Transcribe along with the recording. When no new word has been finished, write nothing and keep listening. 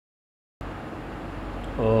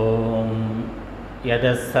ஓம்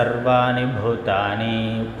யதசர்வாணி பூதானி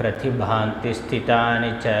பிரதிபாந்தி ஸ்திதானி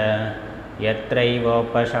ச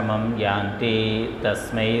யத்ரைவோபசமம் யாந்தி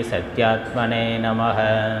தஸ்மை சத்யாத்மனே நமः.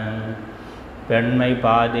 பெண்மை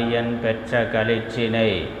பாதியன் பெற்ற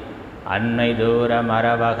களிச்சினை அண்மை தூர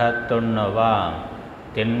மரவகத் துண்ணுவாம்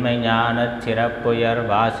திண்மை ஞானச் சிறப்புயர்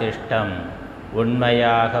வாசிஷ்டம்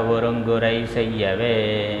உண்மையாக ஒருங்குரை செய்யவே.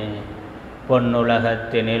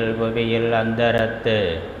 பொன்னுலகத்தினில் புவியில் அந்தரத்து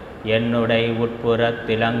என்னுடை உட்புறத்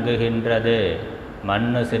திலங்குகின்றது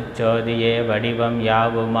மண்ணு சிற்றோதியே வடிவம்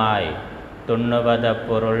யாவுமாய் துண்ணுவத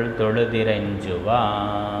பொருள்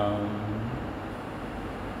தொழுதிரைஞ்சுவாம்.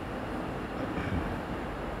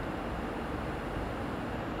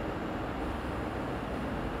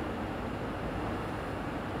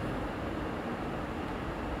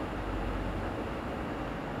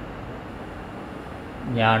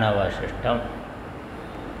 ஞான வாசிஷ்டம்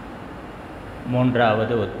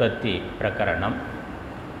மூன்றாவது உற்பத்தி பிரகரணம்.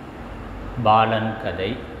 பாலன் கதை.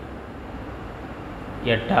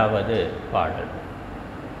 8வது பாடல்.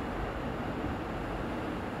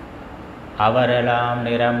 அவரெல்லாம்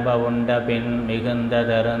நிரம்ப உண்டபின் மிகுந்த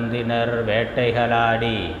தருந்தினர்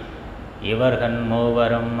வேட்டைகளாடி இவர்கள்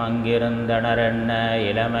மூவரும் அங்கிருந்தனரென்ன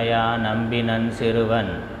இளமையா நம்பினன்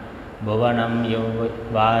சிறுவன் புவனம்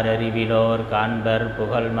இவ்வாறறிவிலோர் காண்பர்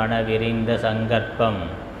புகழ்மண விரிந்த சங்கற்பம்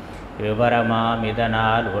விவரமாம்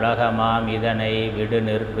இதனால் உலகமாம் இதனை விடு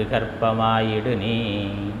நிர்விகற்பமாயிடு நீ.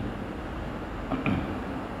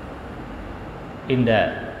 இந்த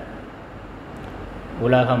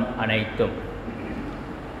உலகம் அனைத்தும்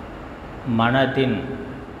மனதின்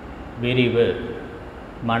விரிவு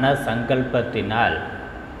மன சங்கல்பத்தினால்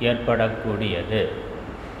ஏற்படக்கூடியது.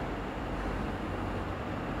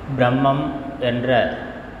 பிரம்மம் என்ற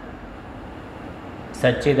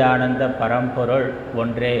சச்சிதானந்த பரம்பொருள்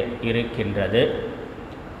ஒன்றே இருக்கின்றது.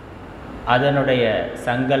 அதனுடைய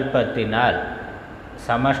சங்கல்பத்தினால்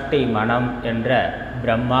சமஷ்டி மனம் என்ற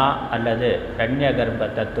பிரம்மா அல்லது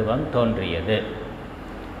இரண்யகர்ப்ப தத்துவம் தோன்றியது.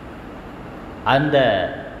 அந்த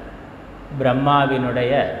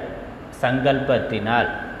பிரம்மாவினுடைய சங்கல்பத்தினால்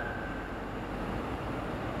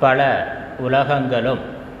பல உலகங்களும்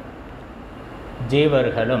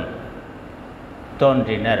ஜீவர்களும்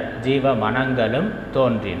தோன்றினர், ஜீவ மனங்களும்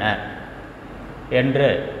தோன்றின என்று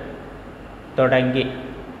தொடங்கி,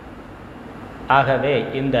 ஆகவே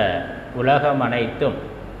இந்த உலகம் அனைத்தும்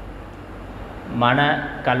மன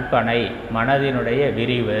கற்பனை, மனதினுடைய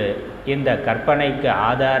விரிவு, இந்த கற்பனைக்கு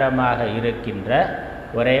ஆதாரமாக இருக்கின்ற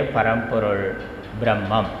ஒரே பரம்பொருள்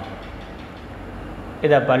பிரம்மம்.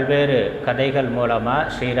 இதை பல்வேறு கதைகள் மூலமாக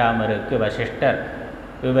ஸ்ரீராமருக்கு வசிஷ்டர்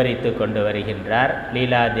விவரித்து கொண்டு வருகின்றார்.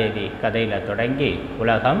 லீலாதேவி கதையில் தொடங்கி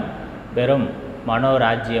உலகம் வெறும்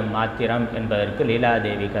மனோராஜ்யம் மாத்திரம் என்பதற்கு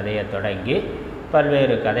லீலாதேவி கதையை தொடங்கி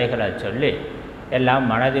பல்வேறு கதைகளை சொல்லி எல்லாம்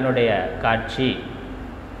மனதினுடைய காட்சி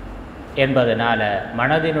என்பதனால்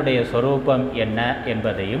மனதினுடைய சொரூபம் என்ன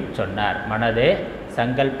என்பதையும் சொன்னார். மனதே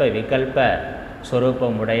சங்கல்ப விகல்ப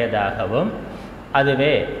சொரூபம் உடையதாகவும்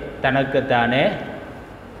அதுவே தனக்குத்தானே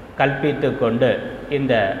கல்பித்து கொண்டு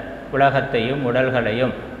இந்த உலகத்தையும்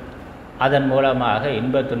உடல்களையும் அதன் மூலமாக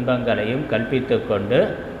இன்ப துன்பங்களையும் கல்பித்து கொண்டு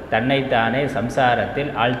தன்னைத்தானே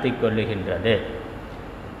சம்சாரத்தில் ஆழ்த்தி கொள்ளுகின்றது.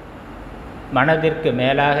 மனதிற்கு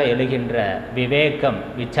மேலாக எழுகின்ற விவேகம்,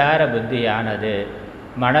 விசார புத்தியானது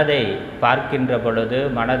மனதை பார்க்கின்ற பொழுது,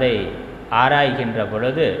 மனதை ஆராய்கின்ற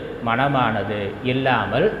பொழுது மனமானது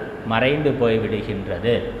இல்லாமல் மறைந்து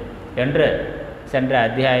போய்விடுகின்றது என்று சென்ற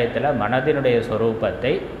அத்தியாயத்தில் மனதினுடைய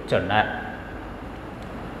சொரூபத்தை சொன்னார்.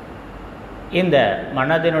 இந்த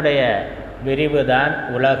மனதினுடைய விரிவுதான்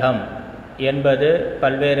உலகம் என்பது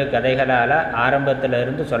பல்வேறு கதைகளால்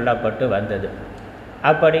ஆரம்பத்திலிருந்து சொல்லப்பட்டு வந்தது.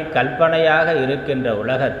 அப்படி கற்பனையாக இருக்கின்ற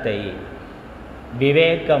உலகத்தை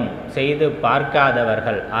விவேகம் செய்து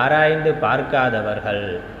பார்க்காதவர்கள், ஆராய்ந்து பார்க்காதவர்கள்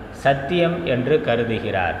சத்தியம் என்று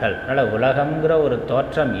கருதுகிறார்கள். அதனால் உலகங்கிற ஒரு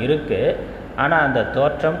தோற்றம் இருக்குது, ஆனால் அந்த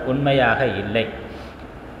தோற்றம் உண்மையாக இல்லை.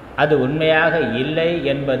 அது உண்மையாக இல்லை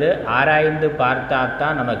என்பது ஆராய்ந்து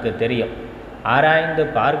பார்த்தால்தான் நமக்கு தெரியும். ஆராய்ந்து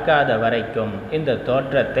பார்க்காத வரைக்கும் இந்த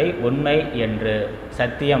தோற்றத்தை உண்மை என்று,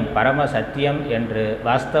 சத்தியம், பரம சத்தியம் என்று,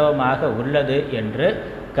 வாஸ்தவமாக உள்ளது என்று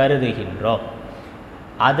கருதுகின்றோம்.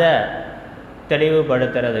 அதை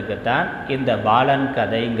தெளிவுபடுத்துறதுக்குத்தான் இந்த பாலன்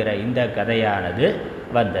கதைங்கிற இந்த கதையானது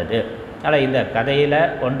வந்தது. ஆனால் இந்த கதையில்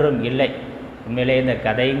ஒன்றும் இல்லை. உண்மையிலே இந்த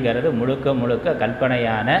கதைங்கிறது முழுக்க முழுக்க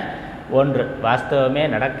கற்பனையான ஒன்று, வாஸ்தவமே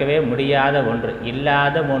நடக்கவே முடியாத ஒன்று.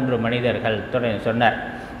 இல்லாத 3 மனிதர்கள் சொன்னார்.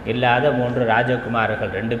 இல்லாத 3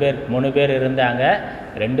 ராஜகுமாரர்கள், 2 பேர் 3 பேர் இருந்தாங்க,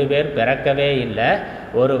 2 பேர் பிறக்கவே இல்லை,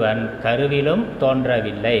 ஒருவன் கருவிலும்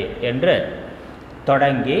தோன்றவில்லை என்று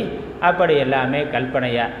தொடங்கி அப்படி எல்லாமே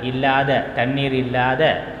கல்பனையாக இல்லாத தண்ணீர் இல்லாத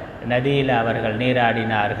நதியில் அவர்கள்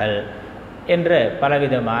நீராடினார்கள் என்று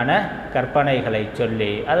பலவிதமான கற்பனைகளை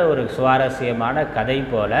சொல்லி அதை ஒரு சுவாரஸ்யமான கதை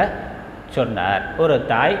போல சொன்னார். ஒரு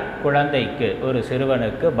தாய் குழந்தைக்கு, ஒரு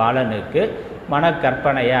சிறுவனுக்கு, பாலனுக்கு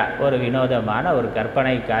மனக்கற்பனையாக ஒரு வினோதமான ஒரு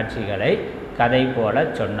கற்பனை காட்சிகளை கதை போல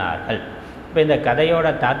சொன்னார்கள். இப்போ இந்த கதையோட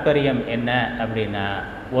தாத்பரியம் என்ன அப்படின்னா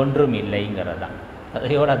ஒன்றும் இல்லைங்கிறது தான்.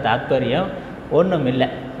 கதையோட தாத்பரியம் ஒன்றும் இல்லை.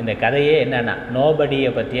 இந்த கதையே என்னன்னா நோபடியை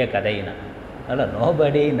பற்றிய கதைனா, அதில்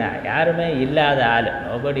நோபடினா யாருமே இல்லாத ஆள்.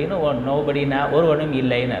 நோபடினா ஒருவனும்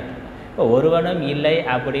இல்லைன்னு. இப்போ ஒருவனும் இல்லை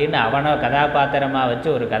அப்படின்னு அவனை கதாபாத்திரமாக வச்சு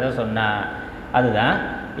ஒரு கதை சொன்னால் அதுதான்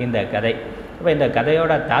இந்த கதை. இப்போ இந்த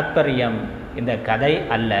கதையோட தாத்பரியம் இந்த கதை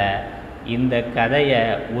அல்ல, இந்த கதையை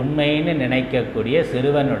உண்மைன்னு நினைக்கக்கூடிய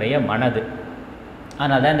சிறுவனுடைய மனது.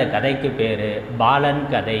 ஆனால் தான் இந்த கதைக்கு பேர் பாலன்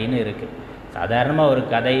கதைன்னு இருக்குது. சாதாரணமாக ஒரு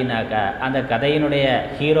கதைனாக்கா அந்த கதையினுடைய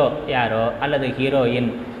ஹீரோ யாரோ அல்லது ஹீரோயின்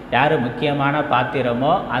யார் முக்கியமான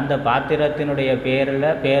பாத்திரமோ அந்த பாத்திரத்தினுடைய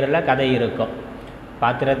பேரில் கதை இருக்கும்.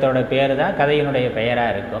 பாத்திரத்தோட பேர் தான் கதையினுடைய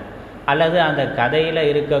பெயராக இருக்கும். அல்லது அந்த கதையில்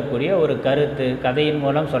இருக்கக்கூடிய ஒரு கருத்து, கதையின்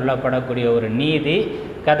மூலம் சொல்லப்படக்கூடிய ஒரு நீதி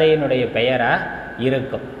கதையினுடைய பெயராக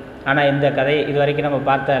இருக்கும். ஆனால் இந்த கதை இது வரைக்கும் நம்ம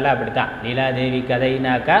பார்த்ததில்ல அப்படி தான். லீலாதேவி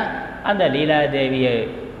கதைனாக்கா அந்த லீலாதேவியை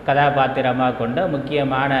கதாபாத்திரமாக கொண்ட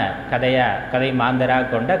முக்கியமான கதை மாந்தராக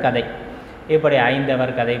கொண்ட கதை. இப்படி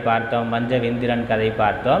ஐந்தவர் கதை பார்த்தோம், மஞ்சவிந்திரன் கதை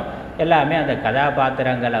பார்த்தோம். எல்லாமே அந்த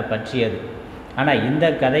கதாபாத்திரங்களை பற்றியது. ஆனால் இந்த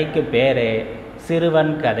கதைக்கு பேர்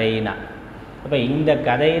சிறுவன் கதைனா. அப்போ இந்த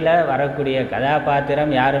கதையில் வரக்கூடிய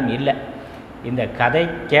கதாபாத்திரம் யாரும் இல்லை. இந்த கதை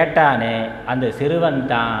கேட்டானே அந்த சிறுவன்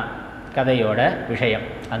தான் கதையோட விஷயம்.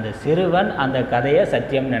 அந்த சிறுவன் அந்த கதையை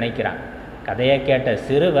சத்தியம் நினைக்கிறான். கதையை கேட்ட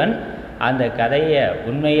சிறுவன் அந்த கதையை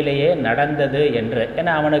உண்மையிலேயே நடந்தது என்று,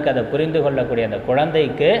 ஏன்னா அவனுக்கு அதை புரிந்து கொள்ளக்கூடிய அந்த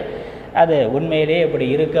குழந்தைக்கு அது உண்மையிலேயே இப்படி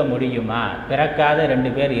இருக்க முடியுமா, பிறக்காத 2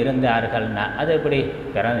 பேர் இருந்தார்கள்னா அது எப்படி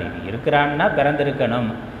இருக்கிறான்னா பிறந்திருக்கணும்,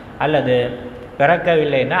 அல்லது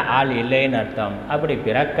பிறக்கவில்லைன்னா ஆள் இல்லைன்னு அர்த்தம். அப்படி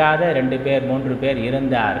பிறக்காத 2 பேர் 3 பேர்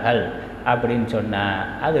இருந்தார்கள் அப்படின்னு சொன்னால்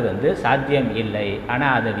அது சாத்தியம் இல்லை.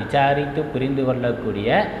 ஆனால் அதை விசாரித்து புரிந்து கொள்ளக்கூடிய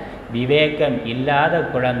விவேகம் இல்லாத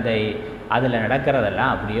குழந்தை அதில்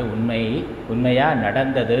நடக்கிறதெல்லாம் அப்படியே உண்மையாக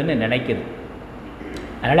நடந்ததுன்னு நினைக்குது.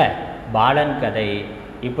 அதனால் பாலன் கதை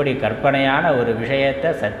இப்படி கற்பனையான ஒரு விஷயத்தை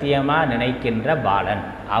சத்தியமாக நினைக்கின்ற பாலன்,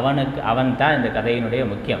 அவன் தான் இந்த கதையினுடைய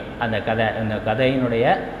முக்கியம். இந்த கதையினுடைய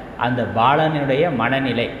அந்த பாலனுடைய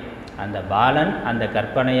மனநிலை, அந்த பாலன் அந்த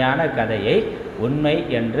கற்பனையான கதையை உண்மை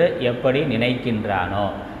என்று எப்படி நினைக்கின்றானோ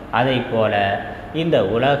அதை போல இந்த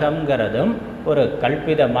உலகங்கிறதும் ஒரு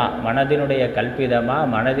கல்பிதமாக, மனதினுடைய கல்பிதமாக,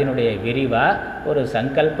 மனதினுடைய விரிவாக, ஒரு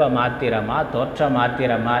சங்கல்ப மாத்திரமாக, தோற்ற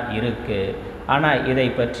மாத்திரமாக இருக்குது. ஆனால் இதை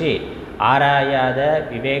பற்றி ஆராயாத,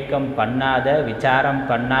 விவேகம் பண்ணாத, விசாரம்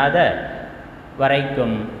பண்ணாத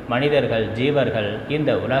வரைக்கும் மனிதர்கள், ஜீவர்கள்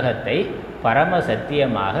இந்த உலகத்தை பரம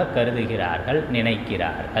சத்தியமாக கருதுகிறார்கள்,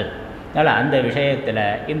 நினைக்கிறார்கள். அதனால் அந்த விஷயத்தில்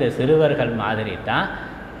இந்த சிறுவர்கள் மாதிரி தான்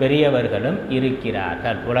பெரியவர்களும்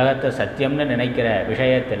இருக்கிறார்கள். உலகத்தை சத்தியம்னு நினைக்கிற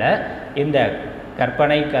விஷயத்தில் இந்த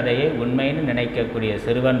கற்பனை கதையை உண்மைன்னு நினைக்கக்கூடிய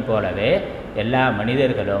சிறுவன் போலவே எல்லா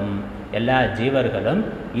மனிதர்களும் எல்லா ஜீவர்களும்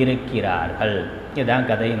இருக்கிறார்கள். இதுதான்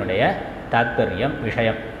கதையினுடைய தாத்பரியம்,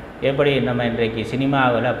 விஷயம். எப்படி நம்ம இன்றைக்கு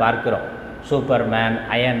சினிமாவில் பார்க்குறோம், சூப்பர்மேன்,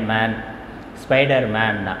 அயன்மேன்,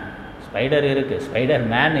 ஸ்பைடர்மேன்னா ஸ்பைடர் இருக்குது, ஸ்பைடர்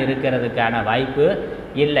மேன் இருக்கிறதுக்கான வாய்ப்பு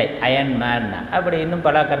இல்லை, அயன்மேன்னா. அப்படி இன்னும்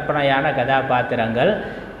பல கற்பனையான கதாபாத்திரங்கள்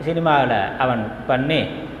சினிமாவில் அவன் பண்ணி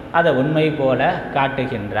அதை உண்மை போல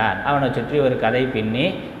காட்டுகின்றான். அவனை சுற்றி ஒரு கதை பின்னி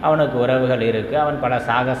அவனுக்கு உறவுகள் இருக்குது, அவன் பல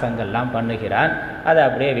சாகசங்கள்லாம் பண்ணுகிறான், அதை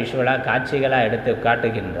அப்படியே விஷுவலாக காட்சிகளாக எடுத்து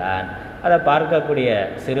காட்டுகின்றான். அதை பார்க்கக்கூடிய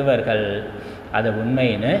சிறுவர்கள் அதை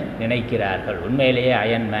உண்மைன்னு நினைக்கிறார்கள். உண்மையிலேயே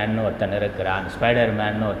அயன்மேன்னு ஒருத்தன் இருக்கிறான்,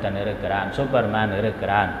 ஸ்பைடர்மேன்னு ஒருத்தன் இருக்கிறான், சூப்பர்மேன்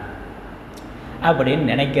இருக்கிறான் அப்படின்னு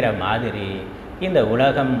நினைக்கிற மாதிரி இந்த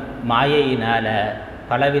உலகம் மாயையினால்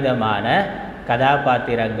பலவிதமான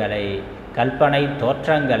கதாபாத்திரங்களை, கல்பனை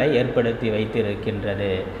தோற்றங்களை ஏற்படுத்தி வைத்திருக்கின்றது.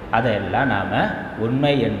 அதையெல்லாம் நாம்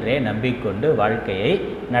உண்மை என்றே நம்பிக்கொண்டு வாழ்க்கையை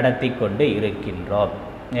நடத்தி கொண்டு இருக்கின்றோம்.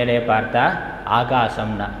 மேலே பார்த்தா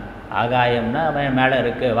ஆகாசம்னா, ஆகாயம்னா அவன் மேலே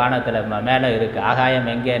இருக்குது, வானத்தில் மேலே இருக்குது. ஆகாயம்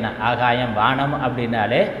எங்கேனா, ஆகாயம் வானம்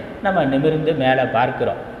அப்படின்னாலே நம்ம நிமிர்ந்து மேலே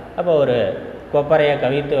பார்க்குறோம். அப்போ ஒரு கொப்பரையை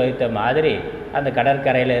கவித்து வைத்த மாதிரி அந்த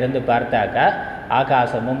கடற்கரையில் இருந்து பார்த்தாக்கா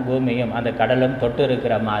ஆகாசமும் பூமியும் அந்த கடலும் தொட்டு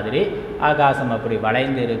இருக்கிற மாதிரி, ஆகாசம் அப்படி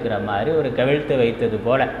வளைந்து இருக்கிற மாதிரி, ஒரு கவிழ்த்து வைத்தது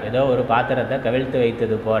போல், ஏதோ ஒரு பாத்திரத்தை கவிழ்த்து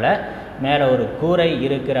வைத்தது போல் மேலே ஒரு கூரை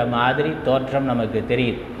இருக்கிற மாதிரி தோற்றம் நமக்கு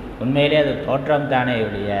தெரியுது. உண்மையிலே அது தோற்றம் தானே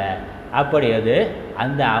ஒழிய அப்படி அது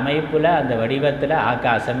அந்த அமைப்பில் அந்த வடிவத்தில்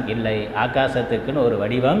ஆகாசம் இல்லை, ஆகாசத்துக்குன்னு ஒரு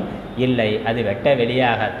வடிவம் இல்லை, அது வெட்ட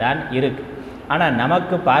வெளியாகத்தான் இருக்கு. ஆனால்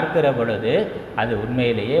நமக்கு பார்க்கிற பொழுது அது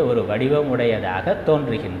உண்மையிலேயே ஒரு வடிவம் உடையதாக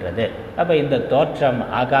தோன்றுகின்றது. அப்போ இந்த தோற்றம்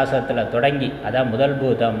ஆகாசத்தில் தொடங்கி, அதான் முதல்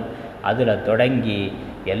பூதம், அதில் தொடங்கி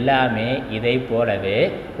எல்லாமே இதை போலவே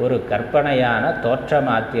ஒரு கற்பனையான தோற்ற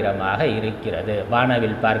மாத்திரமாக இருக்கிறது.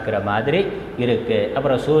 வானவில் பார்க்கிற மாதிரி இருக்குது.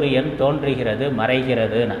 அப்புறம் சூரியன் தோன்றுகிறது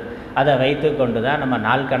மறைகிறதுன்னு அதை வைத்து கொண்டு தான் நம்ம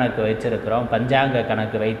நாள் கணக்கு வச்சுருக்கிறோம், பஞ்சாங்க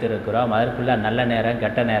கணக்கு வைத்திருக்கிறோம். அதற்குள்ள நல்ல நேரம்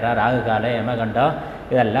கெட்ட நேரம் ராகு காலம் யமகண்டம்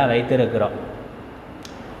இதெல்லாம் வைத்திருக்கிறோம்.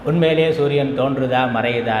 உண்மையிலேயே சூரியன் தோன்றுதா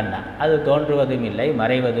மறையுதான்னா அது தோன்றுவதும் இல்லை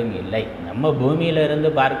மறைவதும் இல்லை. நம்ம பூமியிலிருந்து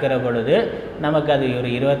பார்க்கிற பொழுது நமக்கு அது ஒரு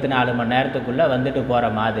 24 மணி நேரத்துக்குள்ளே வந்துட்டு போகிற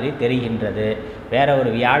மாதிரி தெரிகின்றது. வேறு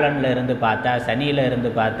ஒரு வியாழனில் இருந்து பார்த்தா சனியில்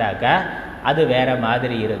இருந்து பார்த்தாக்கா அது வேறு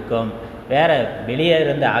மாதிரி இருக்கும். வேறு வெளியே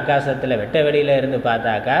இருந்து ஆகாசத்தில் வெட்ட வெளியில் இருந்து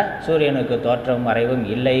பார்த்தாக்கா சூரியனுக்கு தோற்றம் மறைவும்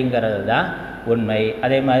இல்லைங்கிறது தான் உண்மை.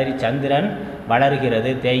 அதே மாதிரி சந்திரன் வளர்கிறது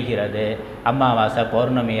தேய்கிறது. அமாவாசை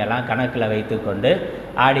பௌர்ணமியெல்லாம் கணக்கில் வைத்து கொண்டு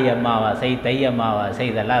ஆடி அமாவாசை தை அமாவாசை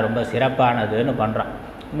இதெல்லாம் ரொம்ப சிறப்பானதுன்னு பண்ணுறோம்.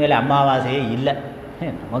 உண்மையில் அமாவாசையே இல்லை.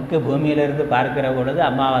 நமக்கு பூமியிலிருந்து பார்க்கிற பொழுது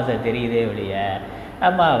அமாவாசை தெரியுதே ஒழிய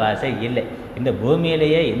அமாவாசை இல்லை. இந்த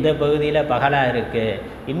பூமியிலேயே இந்த பகுதியில் பகலாக இருக்குது,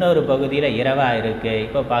 இன்னொரு பகுதியில் இரவாக இருக்குது.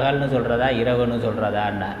 இப்போ பகல்னு சொல்கிறதா இரவுன்னு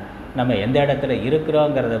சொல்கிறதான்னா நம்ம எந்த இடத்துல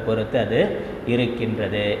இருக்கிறோங்கிறத பொறுத்து அது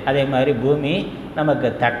இருக்கின்றது. அதே மாதிரி பூமி நமக்கு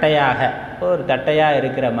தட்டையாக ஒரு தட்டையாக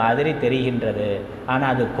இருக்கிற மாதிரி தெரிகின்றது.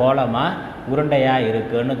 ஆனால் அது கோலமாக உருண்டையாக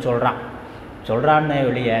இருக்குன்னு சொல்கிறான்னே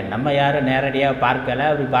வெளியே நம்ம யாரும் நேரடியாக பார்க்கலை,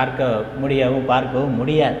 அப்படி பார்க்கவும்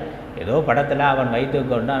முடியாது. ஏதோ படத்தில் அவன் வைத்து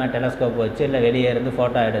கொண்டு அவன் டெலஸ்கோப் வச்சு இல்லை வெளியே இருந்து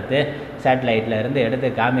ஃபோட்டோ எடுத்து சேட்டலைட்டில் இருந்து எடுத்து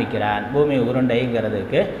காமிக்கிறான். பூமி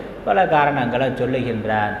உருண்டைங்கிறதுக்கு பல காரணங்களை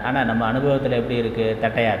சொல்லுகின்றான். ஆனால் நம்ம அனுபவத்தில் எப்படி இருக்குது?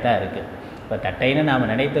 தட்டையாக தான் இருக்குது. இப்போ தட்டைன்னு நாம்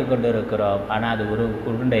நினைத்து கொண்டு இருக்கிறோம், ஆனால் அது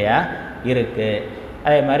உருண்டையாக இருக்குது.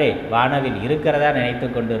 அதே மாதிரி வானவில் இருக்கிறதா நினைத்து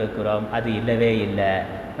கொண்டு இருக்கிறோம், அது இல்லவே இல்லை.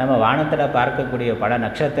 நம்ம வானத்தில் பார்க்கக்கூடிய பல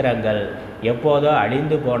நட்சத்திரங்கள் எப்போதோ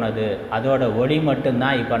அழிந்து போனது, அதோட ஒளி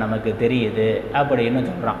மட்டும்தான் இப்போ நமக்கு தெரியுது அப்படின்னு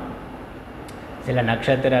சொல்கிறோம். சில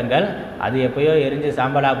நட்சத்திரங்கள் அது எப்போயோ எரிஞ்சு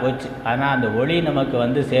சாம்பலாக போச்சு, ஆனால் அந்த ஒளி நமக்கு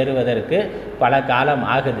வந்து சேருவதற்கு பல காலம்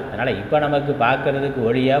ஆகுது. அதனால் இப்போ நமக்கு பார்க்குறதுக்கு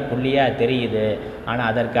ஒளியாக புள்ளியாக தெரியுது, ஆனால்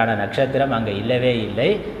அதற்கான நட்சத்திரம் அங்கே இல்லவே இல்லை,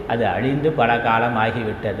 அது அழிந்து பல காலம்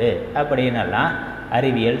ஆகிவிட்டது அப்படின்னெல்லாம்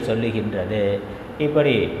அறிவியல் சொல்லுகின்றது.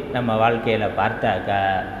 இப்படி நம்ம வாழ்க்கையில் பார்த்தாக்கா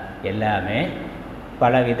எல்லாமே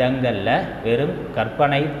பல விதங்களில் வெறும்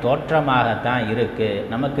கற்பனை தோற்றமாகத்தான் இருக்குது.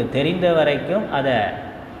 நமக்கு தெரிந்த வரைக்கும் அதை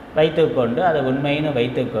வைத்துக்கொண்டு அதை உண்மைன்னு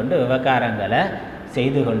வைத்துக்கொண்டு விவகாரங்களை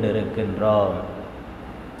செய்து கொண்டு இருக்கின்றோம்.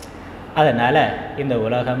 அதனால் இந்த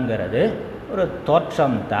உலகங்கிறது ஒரு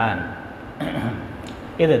தோற்றம்தான்.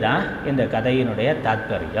 இதுதான் இந்த கதையினுடைய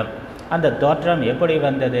தாத்பரியம். அந்த தோற்றம் எப்படி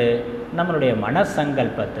வந்தது? நம்மளுடைய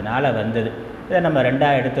மனசங்கல்பத்தினால் வந்தது. இதை நம்ம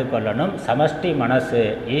ரெண்டாக எடுத்துக்கொள்ளணும். சமஷ்டி மனசு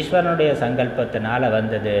ஈஸ்வரனுடைய சங்கல்பத்தினால்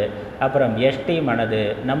வந்தது. அப்புறம் எஷ்டி மனது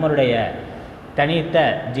நம்மளுடைய தனித்த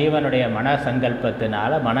ஜீவனுடைய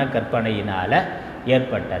மனசங்கல்பத்தினால் மனக்கற்பனையினால்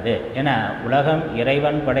ஏற்பட்டது. ஏன்னா உலகம்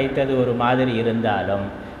இறைவன் படைத்தது ஒரு மாதிரி இருந்தாலும்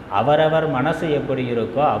அவரவர் மனசு எப்படி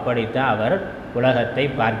இருக்கோ அப்படித்தான் அவர் உலகத்தை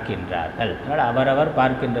பார்க்கின்றார்கள். அதனால் அவரவர்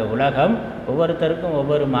பார்க்கின்ற உலகம் ஒவ்வொருத்தருக்கும்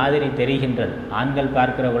ஒவ்வொரு மாதிரி தெரிகின்றது. ஆண்கள்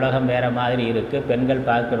பார்க்கிற உலகம் வேறு மாதிரி இருக்குது, பெண்கள்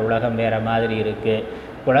பார்க்கிற உலகம் வேறு மாதிரி இருக்குது,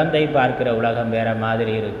 குழந்தை பார்க்கிற உலகம் வேறு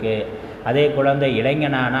மாதிரி இருக்குது. அதே குழந்தை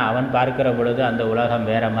இளைஞனான அவன் பார்க்கிற பொழுது அந்த உலகம்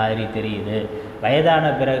வேறு மாதிரி தெரியுது. வயதான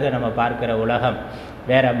பிறகு நம்ம பார்க்கிற உலகம்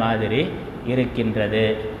வேறு மாதிரி இருக்கின்றது.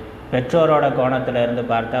 பெற்றோரோட கோணத்தில் இருந்து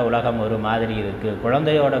பார்த்தா உலகம் ஒரு மாதிரி இருக்குது,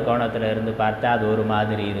 குழந்தையோட கோணத்தில் இருந்து பார்த்தா அது ஒரு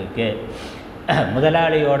மாதிரி இருக்குது,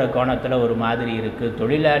 முதலாளியோட கோணத்தில் ஒரு மாதிரி இருக்குது,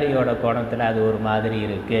 தொழிலாளியோட கோணத்தில் அது ஒரு மாதிரி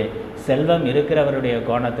இருக்குது, செல்வம் இருக்கிறவருடைய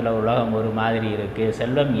கோணத்தில் உலகம் ஒரு மாதிரி இருக்குது,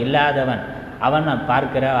 செல்வம் இல்லாதவன் அவன்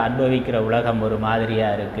பார்க்கிற அனுபவிக்கிற உலகம் ஒரு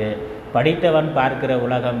மாதிரியாக இருக்குது, படித்தவன் பார்க்கிற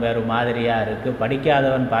உலகம் வேறு மாதிரியாக இருக்குது,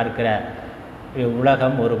 படிக்காதவன் பார்க்கிற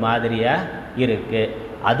உலகம் ஒரு மாதிரியாக இருக்குது.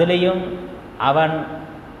 அதுலேயும் அவன்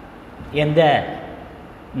எந்த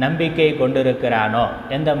நம்பிக்கை கொண்டிருக்கிறானோ,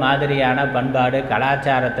 எந்த மாதிரியான பண்பாடு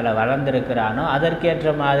கலாச்சாரத்தில் வளர்ந்திருக்கிறானோ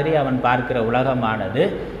அதற்கேற்ற மாதிரி அவன் பார்க்கிற உலகமானது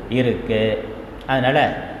இருக்குது. அதனால்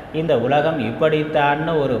இந்த உலகம்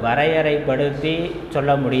இப்படித்தான்னு ஒரு வரையறைப்படுத்தி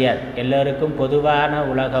சொல்ல முடியாது. எல்லோருக்கும் பொதுவான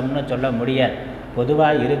உலகம்னு சொல்ல முடியாது.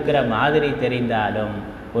 பொதுவாக இருக்கிற மாதிரி தெரிந்தாலும்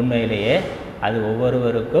உண்மையிலேயே அது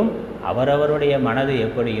ஒவ்வொருவருக்கும் அவரவருடைய மனது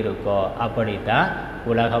எப்படி இருக்கோ அப்படித்தான்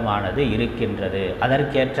உலகமானது இருக்கின்றது.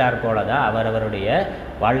 அதற்கேற்றாற் போல தான் அவரவருடைய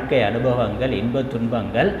வாழ்க்கை அனுபவங்கள் இன்ப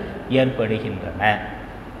துன்பங்கள் ஏற்படுகின்றன.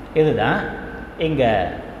 இதுதான் இங்கே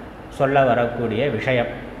சொல்ல வரக்கூடிய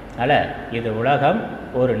விஷயம். அதனால் இது உலகம்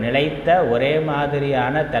ஒரு நிலைத்த ஒரே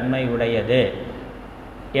மாதிரியான தன்மை உடையது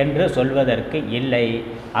என்று சொல்வதற்கு இல்லை.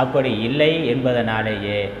 அப்படி இல்லை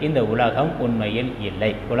என்பதனாலேயே இந்த உலகம் உண்மையில்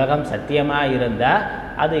இல்லை. உலகம் சத்தியமாக இருந்தால்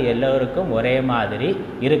அது எல்லோருக்கும் ஒரே மாதிரி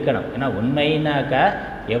இருக்கணும். ஏன்னா உண்மைனாக்கா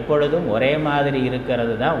எப்பொழுதும் ஒரே மாதிரி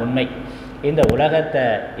இருக்கிறது தான் உண்மை. இந்த உலகத்தை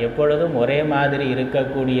எப்பொழுதும் ஒரே மாதிரி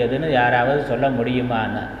இருக்கக்கூடியதுன்னு யாராவது சொல்ல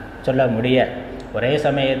முடியுமான்னு சொல்ல முடியாது. ஒரே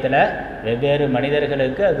சமயத்தில் வெவ்வேறு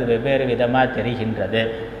மனிதர்களுக்கு அது வெவ்வேறு விதமாக தெரிகின்றது,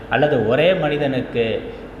 அல்லது ஒரே மனிதனுக்கு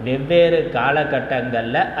வெவ்வேறு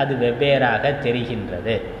காலகட்டங்களில் அது வெவ்வேறாக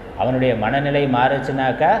தெரிகின்றது. அவனுடைய மனநிலை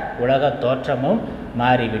மாறுச்சுனாக்கா உலக தோற்றமும்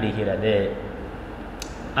மாறிவிடுகிறது.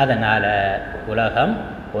 அதனால் உலகம்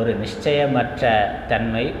ஒரு நிச்சயமற்ற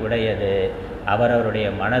தன்மை உடையது. அவரவருடைய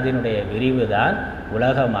மனதினுடைய விரிவு தான்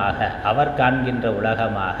உலகமாக, அவர் காண்கின்ற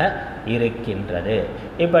உலகமாக இருக்கின்றது.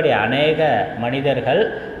 இப்படி அநேக மனிதர்கள்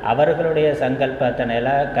அவர்களுடைய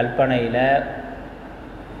சங்கல்பத்தினையில் கல்பனையில்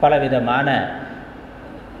பலவிதமான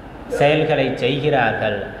செயல்களை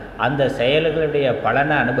செய்கிறார்கள். அந்த செயல்களுடைய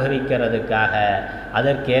பலனை அனுபவிக்கிறதுக்காக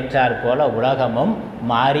அதற்கேற்றாற் போல உலகமும்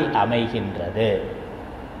மாறி அமைகின்றது.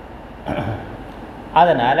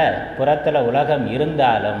 அதனால் புறத்தில் உலகம்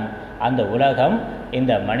இருந்தாலும் அந்த உலகம்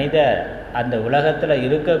இந்த மனிதர் அந்த உலகத்தில்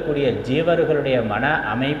இருக்கக்கூடிய ஜீவர்களுடைய மன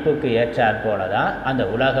அமைப்புக்கு ஏற்றாற் போல தான் அந்த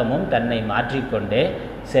உலகமும் தன்னை மாற்றிக்கொண்டே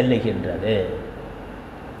செல்லுகின்றது.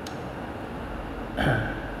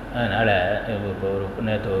 அதனால் இப்போ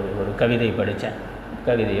நேற்று ஒரு கவிதை படித்தேன்,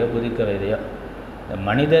 கவிதையோ புதுக்கவிதையோ,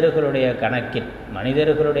 மனிதர்களுடைய கணக்கில்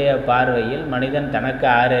மனிதர்களுடைய பார்வையில் மனிதன் தனக்கு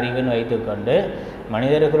 6 அறிவுன்னு வைத்துக்கொண்டு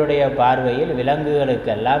மனிதர்களுடைய பார்வையில்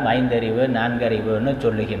விலங்குகளுக்கெல்லாம் 5 அறிவு 4 அறிவுன்னு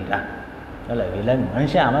சொல்லுகின்றான். இல்லை,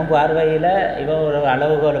 மனுஷன் அவன் பார்வையில் இவன் ஒரு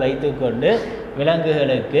அளவுகோல் வைத்துக்கொண்டு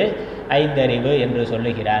விலங்குகளுக்கு 5 அறிவு என்று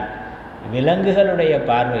சொல்லுகிறான். விலங்குகளுடைய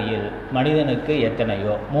பார்வையில் மனிதனுக்கு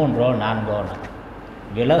எத்தனையோ 3ஓ 4ஓன்னு.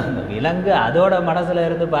 விலங்கு அதோட மனசில்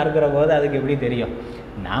இருந்து பார்க்குற போது அதுக்கு எப்படி தெரியும்?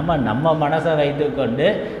 நாம் நம்ம மனசை வைத்துக்கொண்டு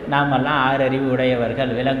நாமெல்லாம் 6 அறிவு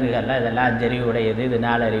உடையவர்கள், விலங்குகள்லாம் இதெல்லாம் 5 அறிவு உடையது, இது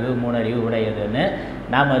 4 அறிவு 3 அறிவு உடையதுன்னு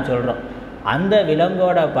நாம் சொல்கிறோம். அந்த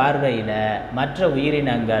விலங்கோட பார்வையில் மற்ற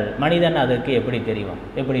உயிரினங்கள் மனிதன் அதுக்கு எப்படி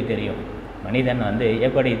தெரியும்? மனிதன்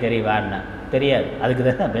எப்படி தெரிவான்னு தெரியாது. அதுக்கு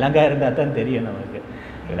தான் விலங்காக இருந்தால் தான் தெரியும் நமக்கு.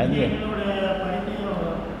 விலங்கு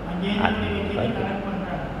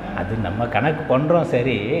அது நம்ம கணக்கு பண்ணுறோம்,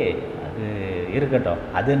 சரி, அது இருக்கட்டும்.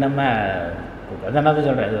 அது நம்ம அதனால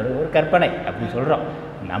சொல்கிறேன், அது ஒரு கற்பனை அப்படி சொல்கிறோம்.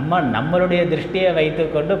 நம்மளுடைய திருஷ்டியை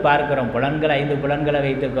வைத்துக்கொண்டு பார்க்குறோம். புலன்கள் 5 புலன்களை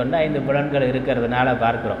வைத்துக்கொண்டு 5 புலன்கள் இருக்கிறதுனால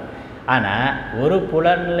பார்க்குறோம். ஆனால் ஒரு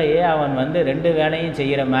புலன்லையே அவன் 2 வேலையும்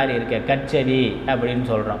செய்கிற மாதிரி இருக்க. கச்செவி அப்படின்னு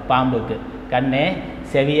சொல்கிறோம். பாம்புக்கு கண்ணே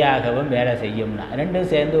செவியாகவும் வேலை செய்யும்னா 2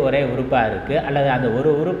 சேர்ந்து ஒரே உறுப்பாக இருக்குது, அல்லது அந்த ஒரு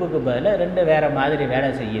உறுப்புக்கு பதிலாக 2 வேறு மாதிரி வேலை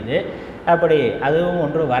செய்யுது. அப்படி அதுவும்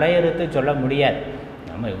ஒன்று வரையறுத்து சொல்ல முடியாது.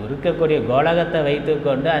 நம்ம இருக்கக்கூடிய கோலகத்தை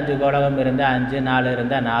வைத்துக்கொண்டு 5 கோலகம் இருந்தால் 5, 4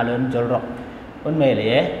 இருந்தால் 4ன்னு சொல்கிறோம்.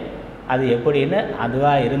 உண்மையிலேயே அது எப்படின்னு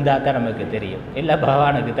அதுவாக இருந்தால் தான் நமக்கு தெரியும், இல்லை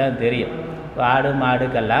பகவானுக்கு தான் தெரியும். ஆடு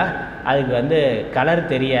மாடுக்கெல்லாம் அதுக்கு கலர்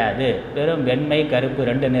தெரியாது, வெறும் வெண்மை கருப்பு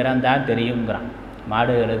 2 நிறம் தான் தெரியுங்கிறான்.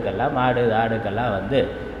 மாடுகளுக்கெல்லாம் ஆடுக்கெல்லாம்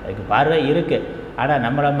அதுக்கு பார்வை இருக்குது. ஆனால்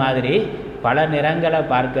நம்மளை மாதிரி பல நிறங்களை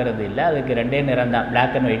பார்க்கறது இல்லை, அதுக்கு 2 நிறம் தான்,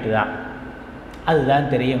 பிளாக் அண்ட் ஒயிட்டு தான்,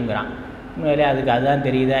 அதுதான் தெரியுங்கிறான். உண்மையிலே அதுக்கு அதுதான்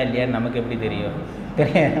தெரியுதா இல்லையான்னு நமக்கு எப்படி தெரியும்?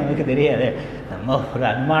 நமக்கு தெரியாது. நம்ம ஒரு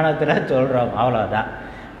அனுமானத்தில் சொல்கிறோம், அவ்வளோதான்.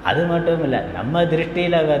 அது மட்டும் இல்லை, நம்ம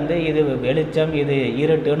திருஷ்டியில் இது வெளிச்சம் இது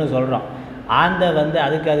இருட்டுன்னு சொல்கிறோம். ஆந்தை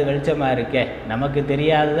அதுக்கு அது வெளிச்சமாக இருக்கே, நமக்கு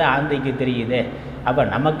தெரியாதது ஆந்தைக்கு தெரியுது. அப்போ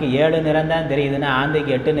நமக்கு 7 நிறம் தான் தெரியுதுன்னா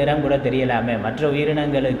ஆந்தைக்கு 8 நிறம் கூட தெரியலாமே. மற்ற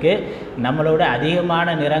உயிரினங்களுக்கு நம்மளோட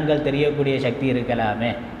அதிகமான நிறங்கள் தெரியக்கூடிய சக்தி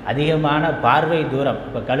இருக்கலாமே, அதிகமான பார்வை தூரம்.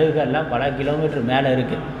 இப்போ கழுகுகள்லாம் பல கிலோமீட்டர் மேலே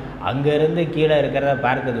இருக்குது, அங்கேருந்து கீழே இருக்கிறத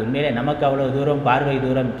பார்க்குது. உண்மையிலே நமக்கு அவ்வளோ தூரம் பார்வை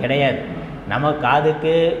தூரம் கிடையாது. நம்ம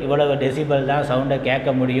காதுக்கு இவ்வளவு டெசிபல் தான் சவுண்டை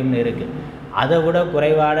கேட்க முடியும்னு இருக்குது. அதை விட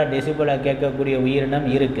குறைவான டெசிபலை கேட்கக்கூடிய உயிரினம்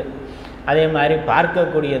இருக்குது. அதே மாதிரி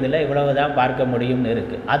பார்க்கக்கூடியதில் இவ்வளவு தான் பார்க்க முடியும்னு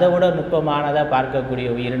இருக்குது. அதை விட நுட்பமானதாக பார்க்கக்கூடிய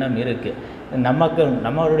உயிரினம் இருக்குது.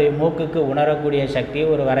 நம்மளுடைய மூக்குக்கு உணரக்கூடிய சக்தி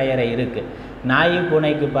ஒரு வரையறை இருக்குது. நாய்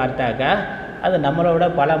பூனைக்கு பார்த்தாக்கா அது நம்மளோட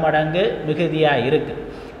பல மடங்கு மிகுதியாக இருக்குது.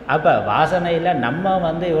 அப்போ வாசனையில் நம்ம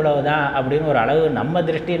இவ்வளவு தான் அப்படின்னு ஒரு அளவு நம்ம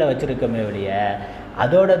திருஷ்டியில் வச்சுருக்கோமே ஒழிய,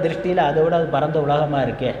 அதோட திருஷ்டியில் அதோட அது பரந்த உலகமாக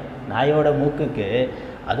இருக்கே. நாயோட மூக்குக்கு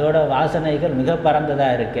அதோட வாசனைகள் மிக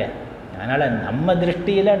பரந்ததாக இருக்கே. அதனால் நம்ம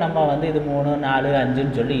திருஷ்டியில் நம்ம இது 3, 4,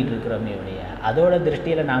 5ன்னு சொல்லிக்கிட்டு இருக்கிறோமே ஒழிய, அதோட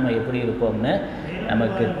திருஷ்டியில் நாம் எப்படி இருப்போம்னு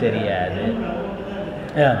நமக்கு தெரியாது.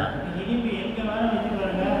 ஆமாம்,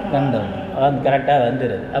 கரெக்டாக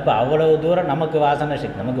வந்துடுது. அப்போ அவ்வளவு தூரம் நமக்கு வாசனை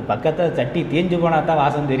சக்தி, நமக்கு பக்கத்தில் சட்டி தீஞ்சு போனால் தான்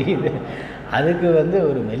வாசனை தெரியுது, அதுக்கு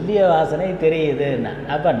ஒரு மெல்லிய வாசனை தெரியுதுன்னா,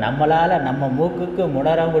 அப்போ நம்மளால் நம்ம மூக்குக்கு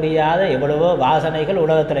உணர முடியாத எவ்வளவோ வாசனைகள்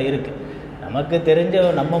உலகத்தில் இருக்குது. நமக்கு தெரிஞ்ச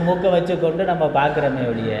நம்ம மூக்கை வச்சுக்கொண்டு நம்ம பார்க்குறோமே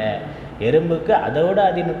ஒழிய எறும்புக்கு அதோட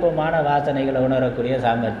அதிநுட்பமான வாசனைகளை உணரக்கூடிய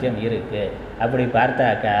சாமர்த்தியம் இருக்குது. அப்படி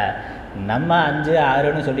பார்த்தாக்கா நம்ம 5,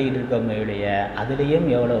 6ன்னு சொல்லிக்கிட்டு இருக்கோமே ஒழிய அதுலேயும்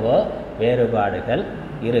எவ்வளவோ வேறுபாடுகள்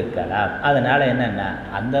இருக்கலாம். அதனால் என்னென்னா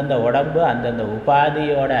அந்தந்த உடம்பு அந்தந்த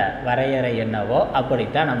உபாதியோட வரையறை என்னவோ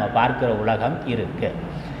அப்படித்தான் நம்ம பார்க்குற உலகம் இருக்குது.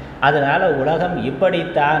 அதனால் உலகம்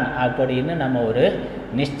இப்படித்தான் அப்படின்னு நம்ம ஒரு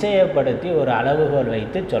நிச்சயப்படுத்தி ஒரு அளவுகோல்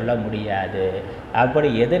வைத்து சொல்ல முடியாது. அப்படி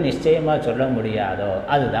எது நிச்சயமாக சொல்ல முடியாதோ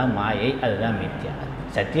அதுதான் மாயை, அதுதான் மித்யா.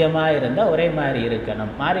 சத்தியமாக இருந்தால் ஒரே மாதிரி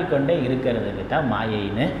இருக்கணும், மாறிக்கொண்டே இருக்கிறதுக்கு தான்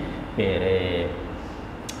மாயைன்னு பேர்.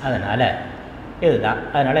 அதனால் இதுதான்.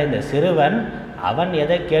 அதனால் இந்த சிறுவன் அவன்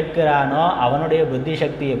எதை கேட்கிறானோ அவனுடைய புத்தி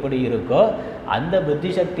சக்தி எப்படி இருக்கோ அந்த புத்தி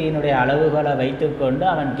சக்தியினுடைய அளவுகளை வைத்துக்கொண்டு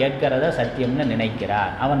அவன் கேட்கிறத சத்தியம்னு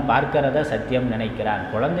நினைக்கிறான், அவன் பார்க்கிறத சத்தியம் நினைக்கிறான்.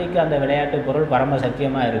 குழந்தைக்கு அந்த விளையாட்டு பொருள் பரம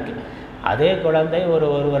சத்தியமாக இருக்குது. அதே குழந்தை ஒரு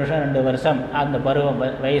வருஷம் 2 வருஷம் அந்த பருவம்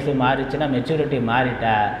வயசு மாறிச்சுன்னா மெச்சூரிட்டி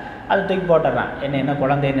மாறிட்டா அது தூக்கி போட்டுறான். என்ன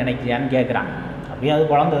குழந்தைன்னு நினைக்கிறியான்னு கேட்குறான். அப்படியும் அது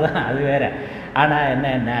குழந்தை தான், அது வேறு. ஆனால்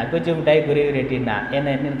என்ன குச்சி மிட்டாய் குருவி ரெட்டின்னா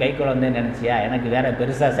என்ன கை குழந்தைன்னு நினச்சியா, எனக்கு வேறு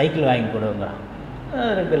பெருசாக சைக்கிள் வாங்கி கொடுங்கிறான்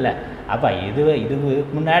இருக்குல்ல. அப்போ இது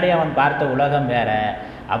முன்னாடி அவன் பார்த்த உலகம் வேறு,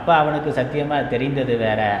 அப்போ அவனுக்கு சத்தியமாக தெரிந்தது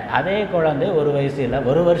வேறு. அதே குழந்தை ஒரு வயசில்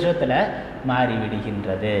 1 வருஷத்தில் மாறி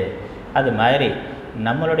விடுகின்றது. அது மாதிரி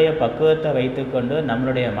நம்மளுடைய பக்குவத்தை வைத்துக்கொண்டு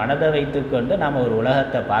நம்மளுடைய மனதை வைத்துக்கொண்டு நாம் ஒரு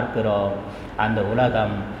உலகத்தை பார்க்கிறோம். அந்த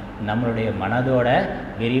உலகம் நம்மளுடைய மனதோட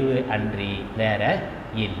விரிவு அன்றி வேற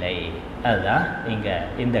இல்லை. அதுதான் இங்கே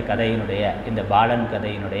இந்த கதையினுடைய, இந்த பாலன்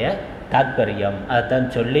கதையினுடைய தாத்பரியம்.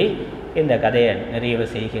 அதைத்தான் சொல்லி இந்த கதையை நிறைவு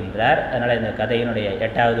செய்கின்றார். அதனால் இந்த கதையினுடைய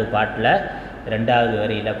 8வது பாட்டில் 2வது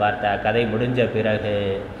வரியில் பார்த்தா கதை முடிஞ்ச பிறகு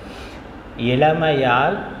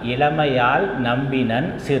இளமையால் நம்பினன்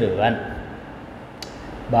சிறுவன்.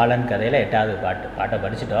 பாலன் கதையில் 8வது பாட்டை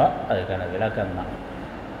படிச்சுட்டோம், அதுக்கான விளக்கம்தான்.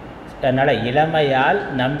 அதனால் இளமையால்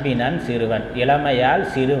நம்பினன் சிறுவன், இளமையால்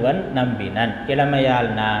சிறுவன் நம்பினன்.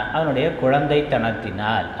 இளமையால்னா அவனுடைய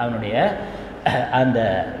குழந்தைத்தனத்தினால், அவனுடைய அந்த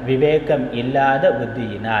விவேகம் இல்லாத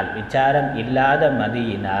புத்தியினால், விசாரம் இல்லாத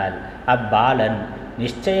மதியினால் அப்பாலன்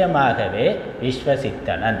நிச்சயமாகவே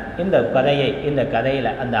விஸ்வசித்தனன். இந்த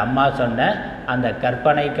கதையில் அந்த அம்மா சொன்ன அந்த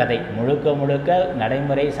கற்பனை கதை முழுக்க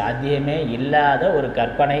நடைமுறை சாத்தியமே இல்லாத ஒரு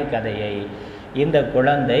கற்பனை கதையை இந்த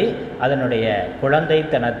குழந்தை அதனுடைய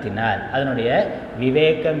குழந்தைத்தனத்தினால், அதனுடைய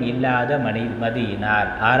விவேகம் இல்லாத மதியினால்,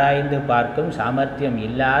 ஆராய்ந்து பார்க்கும் சாமர்த்தியம்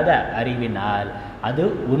இல்லாத அறிவினால் அது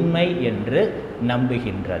உண்மை என்று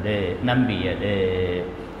நம்பியது.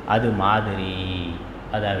 அது மாதிரி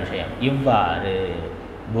அதான் விஷயம். இவ்வாறு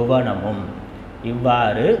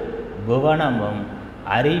புவனமும்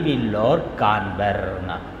அறிவில்லோர்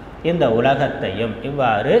காண்பர்னா இந்த உலகத்தையும்,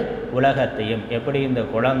 இவ்வாறு உலகத்தையும் எப்படி இந்த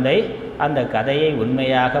குழந்தை அந்த கதையை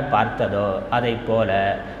உண்மையாக பார்த்ததோ அதை போல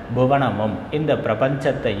புவனமும் இந்த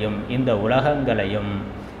பிரபஞ்சத்தையும் இந்த உலகங்களையும்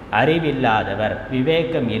அறிவில்லாதவர்,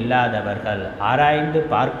 விவேகம் இல்லாதவர்கள், ஆராய்ந்து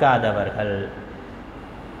பார்க்காதவர்கள்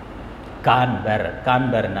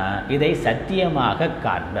காண்பர்னா இதை சத்தியமாக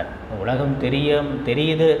காண்பர். உலகம்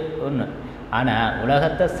தெரியுது ஒன்று, ஆனால்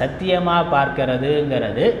உலகத்தை சத்தியமாக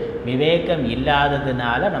பார்க்கறதுங்கிறது விவேகம்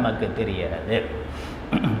இல்லாததுனால நமக்கு தெரிகிறது.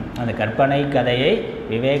 அந்த கற்பனை கதையை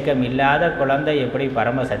விவேகம் இல்லாத குழந்தை எப்படி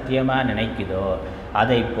பரம சத்தியமாக நினைக்குதோ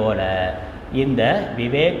அதை போல இந்த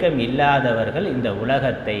விவேகம் இல்லாதவர்கள் இந்த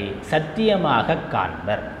உலகத்தை சத்தியமாக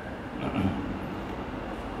காண்பர்.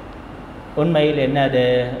 உண்மையில் என்னது?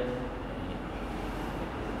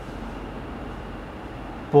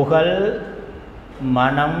 புகழ்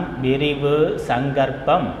மனம் விரிவு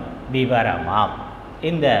சங்கற்பம் விவரமாம்.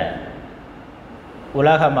 இந்த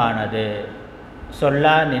உலகமானது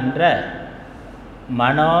சொல்லா நின்ற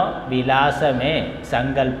மனோவிலாசமே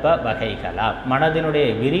சங்கல்ப வகைகளாம். மனதினுடைய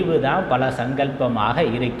விரிவு தான் பல சங்கல்பமாக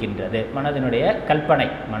இருக்கின்றது.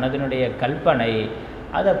 மனதினுடைய கல்பனை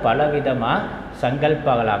அதை பலவிதமாக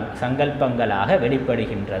சங்கல்பங்களாக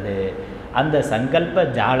வெளிப்படுகின்றது. அந்த சங்கல்ப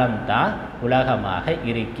ஜாலம்தான் உலகமாக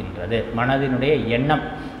இருக்கின்றது. மனதினுடைய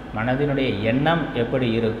எண்ணம் எப்படி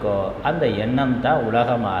இருக்கோ அந்த எண்ணம் தான்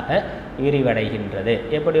உலகமாக விரிவடைகின்றது.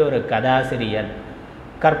 எப்படி ஒரு கதாசிரியன்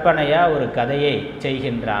கற்பனையாக ஒரு கதையை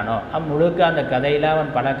செய்கின்றானோ முழுக்க அந்த கதையில்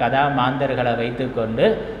அவன் பல கதா மாந்தர்களை வைத்து கொண்டு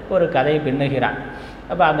ஒரு கதை பின்னுகிறான்.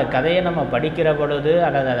 அப்போ அந்த கதையை நம்ம படிக்கிற பொழுது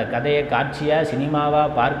அல்லது அந்த கதையை காட்சியாக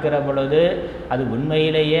சினிமாவாக பார்க்கிற பொழுது அது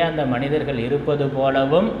உண்மையிலேயே அந்த மனிதர்கள் இருப்பது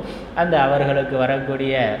போலவும் அந்த அவர்களுக்கு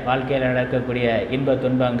வரக்கூடிய வாழ்க்கையில் நடக்கக்கூடிய இன்ப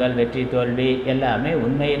துன்பங்கள் வெற்றி தோல்வி எல்லாமே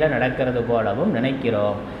உண்மையில் நடக்கிறது போலவும்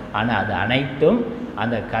நினைக்கிறோம். ஆனால் அது அனைத்தும்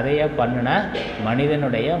அந்த கதையை பண்ணின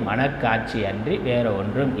மனிதனுடைய மனக்காட்சி அன்றி வேறு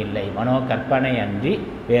ஒன்றும் இல்லை, மனோ கற்பனை அன்றி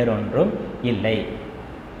வேறொன்றும் இல்லை.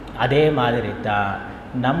 அதே மாதிரி தான்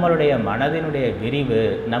நம்மளுடைய மனதினுடைய விரிவு,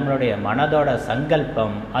 நம்மளுடைய மனதோட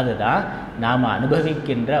சங்கல்பம், அதுதான் நாம்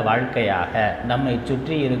அனுபவிக்கின்ற வாழ்க்கையாக நம்மை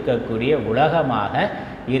சுற்றி இருக்கக்கூடிய உலகமாக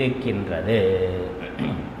இருக்கின்றது.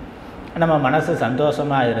 நம்ம மனசு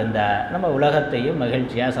சந்தோஷமாக இருந்தால் நம்ம உலகத்தையும்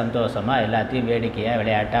மகிழ்ச்சியாக சந்தோஷமாக எல்லாத்தையும் வேடிக்கையாக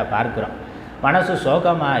விளையாட்டாக பார்க்குறோம். மனசு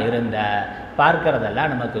சோகமாக இருந்தால்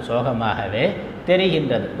பார்க்கறதெல்லாம் நமக்கு சோகமாகவே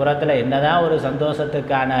தெரிகின்றது. புறத்தில் என்னதான் ஒரு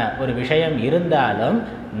சந்தோஷத்துக்கான ஒரு விஷயம் இருந்தாலும்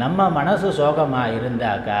நம்ம மனசு சோகமாக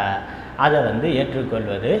இருந்தாக்கா அதை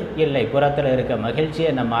ஏற்றுக்கொள்வது இல்லை. புறத்தில் இருக்க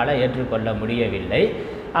மகிழ்ச்சியை நம்மால் ஏற்றுக்கொள்ள முடியவில்லை.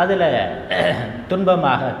 அதில்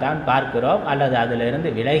துன்பமாகத்தான் பார்க்கிறோம் அல்லது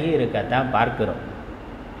அதிலிருந்து விலகி இருக்கத்தான் பார்க்கிறோம்.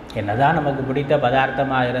 என்னதான் நமக்கு பிடித்த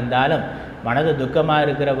பதார்த்தமாக இருந்தாலும் மனது துக்கமாக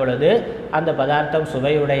இருக்கிற பொழுது அந்த பதார்த்தம்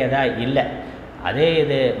சுவையுடையதாக இல்லை. அதே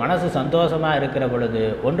இது மனசு சந்தோஷமாக இருக்கிற பொழுது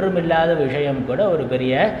ஒன்றுமில்லாத விஷயம் கூட ஒரு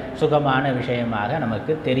பெரிய சுகமான விஷயமாக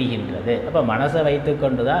நமக்கு தெரிகின்றது. அப்போ மனசை வைத்து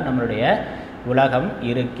கொண்டு தான் நம்மளுடைய உலகம்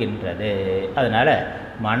இருக்கின்றது. அதனால்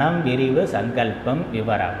மனம் விரிவு சங்கல்பம்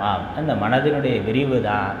விவரமாம். அந்த மனதினுடைய விரிவு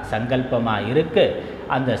தான் சங்கல்பமாக இருக்குது.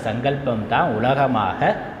 அந்த சங்கல்பம் தான் உலகமாக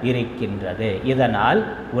இருக்கின்றது. இதனால்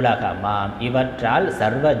உலகமாம். இவற்றால்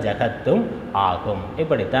சர்வ ஜகத்தும் ஆகும்.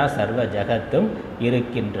 இப்படித்தான் சர்வ ஜகத்தும்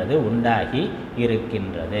இருக்கின்றது, உண்டாகி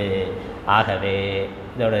இருக்கின்றது. ஆகவே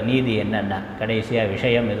இதோட நீதி என்னென்னா கடைசியாக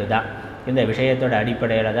விஷயம் இதுதான். இந்த விஷயத்தோட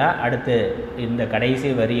அடிப்படையில் தான் அடுத்து இந்த கடைசி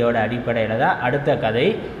வரியோட அடிப்படையில் தான் அடுத்த கதை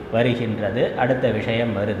வருகின்றது, அடுத்த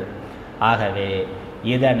விஷயம் வருது. ஆகவே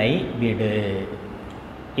இதனை விடு,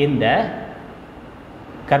 இந்த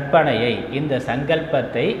கற்பனையை, இந்த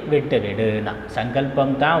சங்கல்பத்தை விட்டுவிடுனா.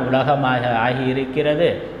 சங்கல்பம் தான் உலகமாக ஆகியிருக்கிறது.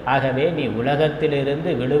 ஆகவே நீ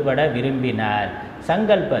உலகத்திலிருந்து விடுபட விரும்பினால்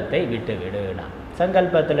சங்கல்பத்தை விட்டுவிடுனா.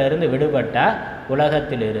 சங்கல்பத்திலிருந்து விடுபட்டால்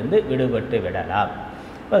உலகத்திலிருந்து விடுபட்டு விடலாம்.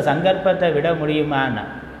 இப்போ சங்கல்பத்தை விட முடியுமான்னா,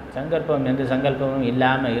 சங்கல்பம் எந்த சங்கல்பமும்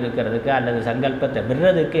இல்லாமல் இருக்கிறதுக்கு அல்லது சங்கல்பத்தை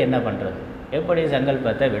விடுறதுக்கு என்ன பண்ணுறது? எப்படி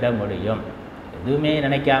சங்கல்பத்தை விட முடியும்? எதுவுமே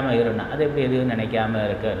நினைக்காமல் இருனா, அது எப்படி எதுவும் நினைக்காமல்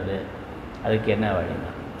இருக்கிறது? அதுக்கு என்ன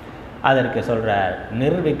வழினா, அதற்கு சொல்கிறார்,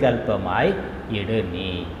 நிர்விகல்பமாய் இடு நீ.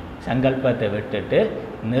 சங்கல்பத்தை விட்டுட்டு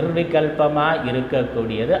நிர்விகல்பமாக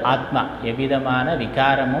இருக்கக்கூடியது ஆத்மா. எவ்விதமான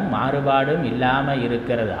விகாரமும் மாறுபாடும் இல்லாமல்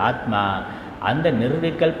இருக்கிறது ஆத்மா. அந்த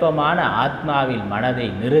நிர்விகல்பமான ஆத்மாவில் மனதை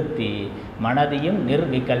நிறுத்தி மனதையும்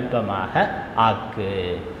நிர்விகல்பமாக ஆக்கு.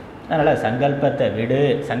 அதனால் சங்கல்பத்தை விடு.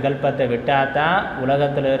 சங்கல்பத்தை விட்டால் தான்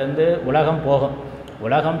உலகத்திலிருந்து உலகம் போகும்.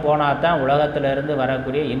 உலகம் போனால் தான் உலகத்திலிருந்து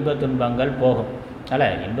வரக்கூடிய இன்ப துன்பங்கள் போகும்.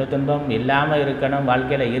 அதனால் இன்ப துன்பம் இல்லாமல் இருக்கணும்,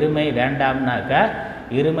 வாழ்க்கையில் இருமை வேண்டாம்னாக்கா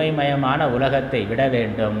இருமைமயமான உலகத்தை விட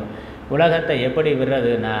வேண்டும். உலகத்தை எப்படி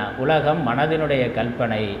விடுறதுன்னா, உலகம் மனதினுடைய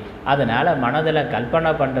கல்பனை. அதனால் மனதில்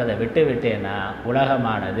கல்பனை பண்ணுறதை விட்டு விட்டேன்னா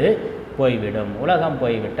உலகமானது போய்விடும். உலகம்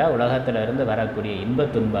போய்விட்டால் உலகத்திலிருந்து வரக்கூடிய இன்ப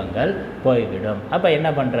துன்பங்கள் போய்விடும். அப்போ என்ன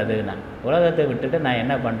பண்ணுறதுன்னா, உலகத்தை விட்டுட்டு நான்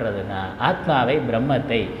என்ன பண்ணுறதுன்னா, ஆத்மாவை,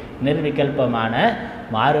 பிரம்மத்தை, நிர்விகல்பமான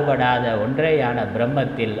மாறுபடாத ஒன்றையான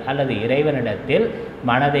பிரம்மத்தில் அல்லது இறைவனிடத்தில்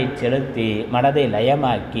மனதை செலுத்தி மனதை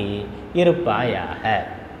லயமாக்கி இருப்பாயாக.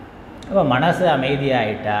 இப்போ மனசு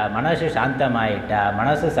அமைதியாயிட்டா, மனசு சாந்தமாயிட்டா,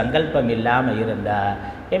 மனசு சங்கல்பம் இல்லாமல் இருந்தால்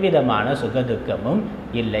எவ்விதமான சுகதுக்கமும்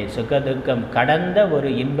இல்லை. சுகதுக்கம் கடந்த ஒரு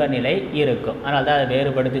இன்ப நிலை இருக்கும். அதனால தான் அதை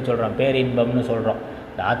வேறுபடுத்தி சொல்கிறோம், பேரின்பம்னு சொல்கிறோம்.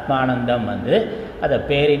 இந்த ஆத்மானந்தம் அதை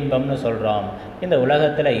பேரின்பம்னு சொல்கிறோம். இந்த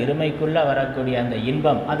உலகத்தில் இருமைக்குள்ளே வரக்கூடிய அந்த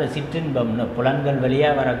இன்பம் அதை சிற்றின்பம்னு, புலன்கள்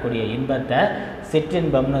வழியாக வரக்கூடிய இன்பத்தை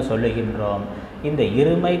சிற்றின்பம்னு சொல்லுகின்றோம். இந்த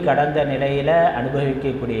இருமை கடந்த நிலையில்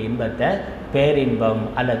அனுபவிக்கக்கூடிய இன்பத்தை பேரின்பம்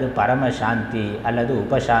அல்லது பரமசாந்தி அல்லது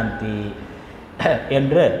உபசாந்தி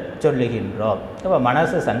என்று சொல்லுகின்றோம். இப்போ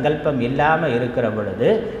மனசு சங்கல்பம் இல்லாமல் இருக்கிற பொழுது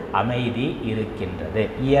அமைதி இருக்கின்றது,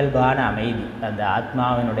 இயல்பான அமைதி. அந்த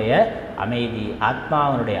ஆத்மாவினுடைய அமைதி,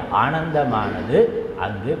 ஆத்மாவினுடைய ஆனந்தமானது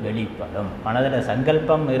அங்கு வெளிப்படும். மனதில்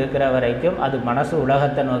சங்கல்பம் இருக்கிற வரைக்கும் அது மனசு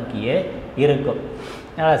உலகத்தை நோக்கியே இருக்கும்.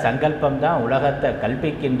 அதனால் சங்கல்பம் தான் உலகத்தை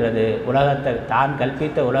கல்பிக்கின்றது. உலகத்தை தான்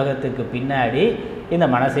கல்பித்த உலகத்துக்கு பின்னாடி இந்த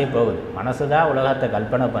மனசே போகுது. மனசு தான் உலகத்தை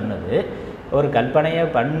கல்பனை பண்ணுது. ஒரு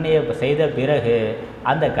கல்பனையை செய்த பிறகு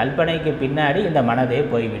அந்த கல்பனைக்கு பின்னாடி இந்த மனதே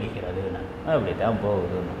போய்விடுகிறது. அப்படி தான்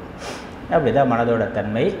போகுது. அப்படி தான் மனதோட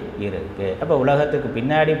தன்மை இருக்குது. அப்போ உலகத்துக்கு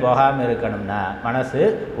பின்னாடி போகாமல் இருக்கணும்னா மனசு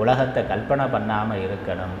உலகத்தை கல்பனை பண்ணாமல்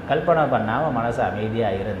இருக்கணும். கல்பனை பண்ணாமல் மனசு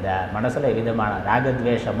அமைதியாக இருந்தால், மனசில் விதமான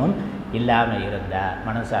ராகத்வேஷமும் இல்லாமல் இருந்தால்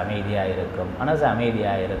மனசு அமைதியாக இருக்கும். மனசு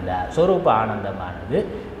அமைதியாக இருந்தால் சொரூப ஆனந்தமானது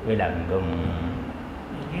விளங்கும்.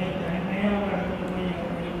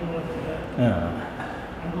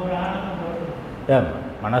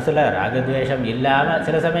 மனசில் ராகத்வேஷம் இல்லாமல்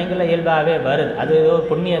சில சமயங்களில் இயல்பாகவே வருது. அது ஏதோ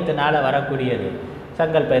புண்ணியத்தினால் வரக்கூடியது.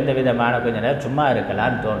 சங்கல்பம் எந்த விதமான கொஞ்சம் நேரம் சும்மா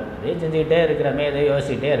இருக்கலாம்னு தோணும். இதே செஞ்சுக்கிட்டே இருக்கிறமே, இதை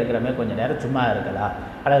யோசிச்சுட்டே இருக்கிறமே, கொஞ்சம் நேரம் சும்மா இருக்கலாம்.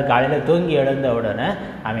 அல்லது காலையில் தூங்கி எழுந்த உடனே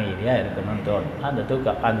அமைதியாக இருக்கணும்னு தோணும்.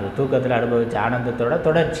 அந்த தூக்கத்தில் அனுபவித்த ஆனந்தத்தோட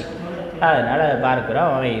தொடர்ச்சி. அதனால்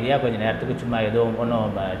பார்க்குறோம், அமைதியாக கொஞ்சம் நேரத்துக்கு சும்மா எதுவும்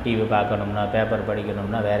ஒன்றும் டிவி பார்க்கணும்னா, பேப்பர்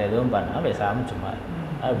படிக்கணும்னா, வேறு எதுவும் பண்ணால் பேசாமல் சும்மா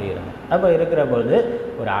அப்படி இருக்கும். அப்போ இருக்கிற போது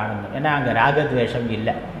ஒரு ஆனந்தம். ஏன்னா அங்கே ராகத்வேஷம்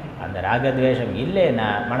இல்லை. அந்த ராகத்வேஷம் இல்லைன்னா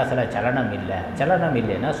மனசில் சலனம் இல்லை. சலனம்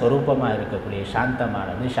இல்லைன்னா சொரூபமாக இருக்கக்கூடிய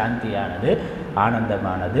சாந்தமானது, சாந்தியானது,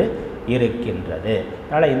 ஆனந்தமானது இருக்கின்றது.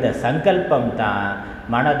 அதனால் இந்த சங்கல்பம் தான்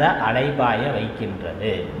மனதை அலைபாய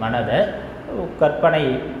வைக்கின்றது. மனதை கற்பனை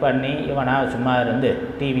பண்ணி இவனாக சும்மா இருந்து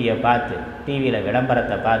டிவியை பார்த்து, டிவியில்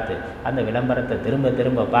விளம்பரத்தை பார்த்து, அந்த விளம்பரத்தை திரும்ப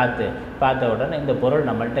திரும்ப பார்த்த உடனே இந்த பொருள்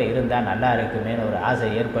நம்மள்கிட்ட இருந்தால் நல்லா இருக்குமேனு ஒரு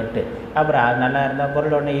ஆசை ஏற்பட்டு, அப்புறம் அது நல்லா இருந்தால்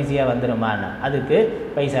பொருள் ஒன்று ஈஸியாக வந்துடுமான்னு அதுக்கு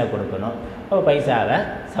பைசா கொடுக்கணும். பைசாவை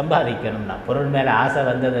சம்பாதிக்கணும்னா பொருள் மேலே ஆசை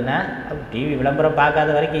வந்ததுன்னா டிவி விளம்பரம் பார்க்காத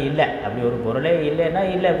வரைக்கும் இல்லை. அப்படி ஒரு பொருளே இல்லைன்னா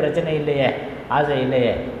இல்லை, பிரச்சனை இல்லையே, ஆசை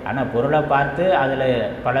இல்லையே. ஆனால் பொருளை பார்த்து அதில்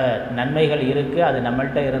பல நன்மைகள் இருக்குது, அது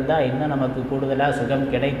நம்மள்கிட்ட இருந்தால் இன்னும் நமக்கு கூடுதலாக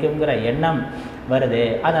சுகம் கிடைக்குங்கிற எண்ணம் வருது.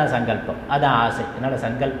 அதான் சங்கல்பம், அதான் ஆசை. அதனால்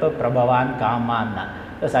சங்கல்ப பிரபவான் காமான்னா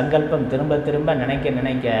சங்கல்பம் திரும்ப திரும்ப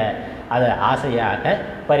நினைக்க அது ஆசையாக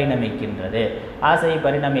பரிணமிக்கின்றது. ஆசையை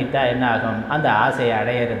பரிணமித்தால் என்ன ஆகும்? அந்த ஆசையை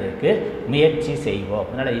அடையிறதுக்கு முயற்சி செய்வோம்.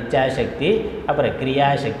 அதனால் இச்சாசக்தி அப்புறம்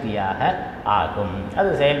கிரியாசக்தியாக ஆகும். அது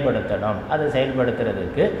செயல்படுத்தணும். அது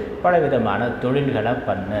செயல்படுத்துறதுக்கு பலவிதமான தொழில்களை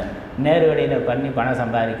நேரு வழியில் பண்ணி பணம்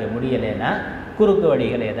சம்பாதிக்க முடியலைன்னா குறுக்கு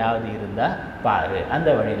வழிகள் ஏதாவது இருந்தால் பாரு, அந்த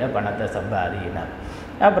வழியில் பணத்தை சம்பாதிக்கணும்.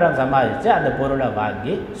 அப்புறம் சம்பாதிச்சு அந்த பொருளை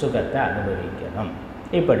வாங்கி சுகத்தை அனுபவிக்கணும்.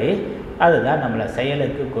 இப்படி அதுதான் நம்மளை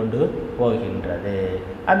செயலுக்கு கொண்டு போகின்றது.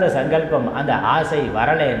 அந்த சங்கல்பம், அந்த ஆசை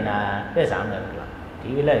வரலைன்னா பேசாமல் இருக்கலாம்.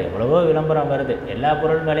 டிவியில் எவ்வளவோ விளம்பரம் வருது, எல்லா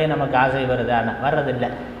பொருள் மேலேயும் நமக்கு ஆசை வருது, ஆனால் வர்றதில்லை.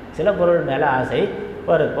 சில பொருள் மேலே ஆசை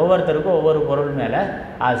வருது. ஒவ்வொருத்தருக்கும் ஒவ்வொரு பொருள் மேலே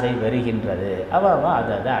ஆசை வருகின்றது. அவன்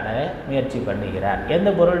அதை அடைய முயற்சி பண்ணுகிறான்.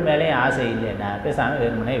 எந்த பொருள் மேலேயும் ஆசை இல்லைன்னா பேசாமல்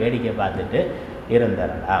வெறுமனே வேடிக்கை பார்த்துட்டு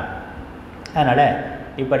இருந்துடலாம். அதனால்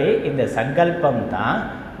இப்படி இந்த சங்கல்பம் தான்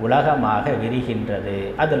உலகமாக விரிகின்றது.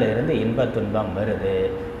 அதிலிருந்து இன்ப துன்பம் வருது.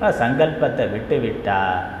 சங்கல்பத்தை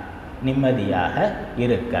விட்டுவிட்டால் நிம்மதியாக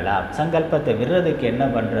இருக்கலாம். சங்கல்பத்தை விடுறதுக்கு என்ன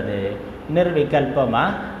பண்ணுறது?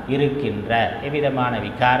 நிர்விகல்பமாக இருக்கின்ற, எவ்விதமான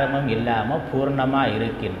விகாரமும் இல்லாமல் பூர்ணமாக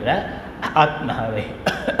இருக்கின்ற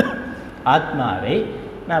ஆத்மாவை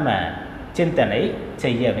நம்ம சிந்தனை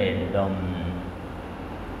செய்ய வேண்டும்.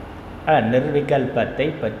 நிர்விகல்பத்தை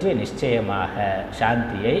பற்றி நிச்சயமாக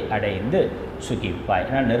சாந்தியை அடைந்து சுகிப்பாய்.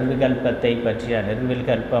 ஏன்னா நிர்விகல்பத்தை பற்றிய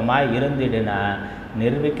நிர்விகல்பமாய் இருந்திடுனா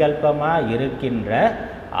நிர்விகல்பமாக இருக்கின்ற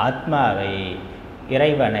ஆத்மாவை,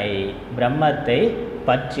 இறைவனை, பிரம்மத்தை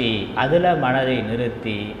பற்றி அதில் மனதை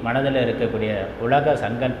நிறுத்தி மனதில் இருக்கக்கூடிய உலக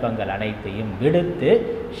சங்கல்பங்கள் அனைத்தையும் விடுத்து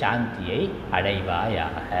சாந்தியை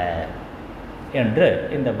அடைவாயாக என்று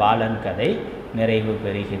இந்த பாலன் கதை நிறைவு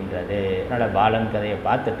பெறுகின்றது. அதனால் பாலன் கதையை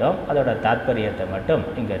பார்த்துட்டோம். அதோட தாற்பயத்தை மட்டும்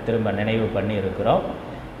இங்கே திரும்ப நினைவு பண்ணி இருக்கிறோம்.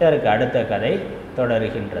 இதற்கு அடுத்த கதை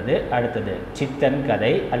தொடருகின்றது. அடுத்தது சித்தன்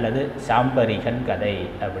கதை அல்லது சாம்பரிகன் கதை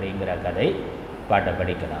அப்படிங்கிற கதை பாட்டை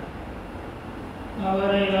படிக்கலாம்.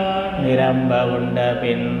 நிரம்ப உண்ட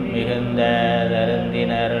பின் மிகுந்த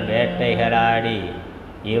தருந்தினர் வேட்டைகளாடி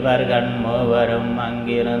இவர்கண் மூவரும்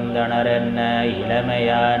அங்கிருந்தனர் என்ன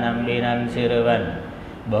இளமையா நம்பினன் சிறுவன்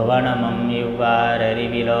புவனமும்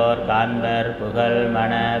இவ்வாறறிவிலோர் காண்பர் புகழ்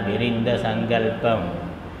மன விரிந்த சங்கல்பம்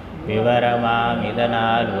விவரமாம்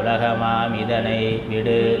இதனால் உலகமாம் இதனை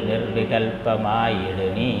விடு நிர்விகல்பமாயிடு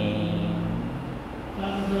நீ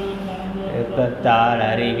வெப்பத்தால்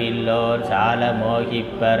அறிவில்லோர் சால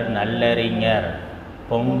மோகிப்பர் நல்லறிஞர்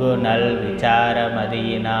பொங்கு நல்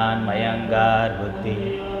விசாரமதியினான் மயங்கார் புத்தி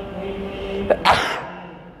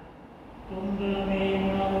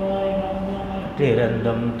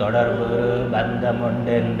இருந்தும் தொடர்பு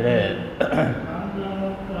பந்தமுண்டென்று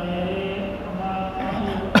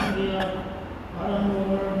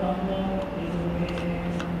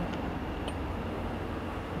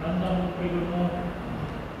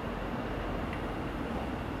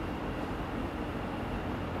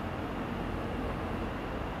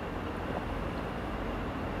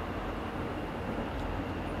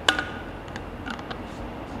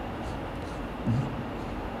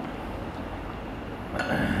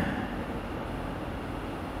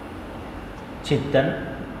சித்தன்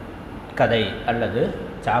கதை அல்லது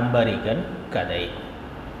சாம்பரிகன் கதை.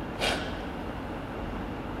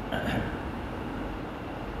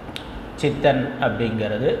 சித்தன்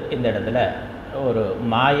அப்படிங்கிறது இந்த இடத்துல ஒரு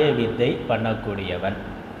மாய வித்தை பண்ணக்கூடியவன்.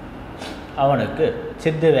 அவனுக்கு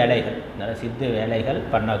சித்து வேலைகள்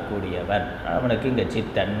பண்ணக்கூடியவன். அவனுக்கு இங்கே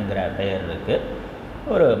சித்தன்கிற பெயர் இருக்குது.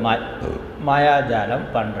 ஒரு மாயாஜாலம்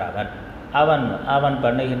பண்ணுறவன். அவன்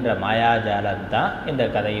பண்ணுகின்ற மாயாஜாலம்தான் இந்த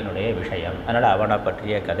கதையினுடைய விஷயம். அதனால் அவனை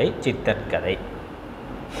பற்றிய கதை சித்தன் கதை.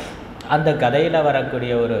 அந்த கதையில்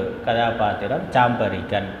வரக்கூடிய ஒரு கதாபாத்திரம்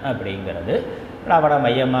சாம்பரிகன் அப்படிங்கிறது. அவனை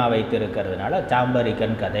மையமாக வைத்திருக்கிறதுனால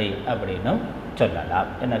சாம்பரிகன் கதை அப்படின்னும் சொல்லலாம்.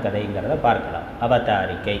 என்ன கதைங்கிறத பார்க்கலாம்.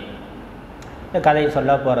 அவதாரிக்கை. இந்த கதை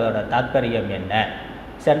சொல்ல போகிறதோட தாத்பரியம் என்ன,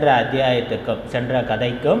 சென்ற அத்தியாயத்துக்கும் சென்ற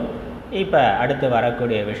கதைக்கும் இப்போ அடுத்து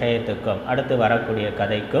வரக்கூடிய விஷயத்துக்கும் அடுத்து வரக்கூடிய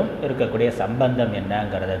கதைக்கும் இருக்கக்கூடிய சம்பந்தம்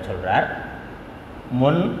என்னங்கிறத சொல்கிறார்.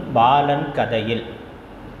 முன் பாலன் கதையில்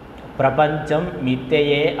பிரபஞ்சம்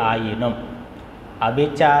மித்தையே ஆயினும்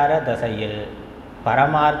அபிச்சார தசையில்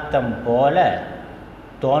பரமார்த்தம் போல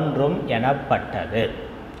தோன்றும் எனப்பட்டது.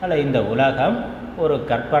 அதில் இந்த உலகம் ஒரு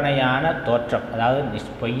கற்பனையான தோற்றம், அதாவது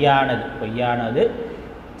பொய்யானது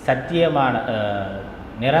சத்தியமான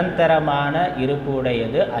நிரந்தரமான இருப்பு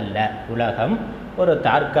உடையது அல்ல. உலகம் ஒரு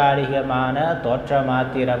தற்காலிகமான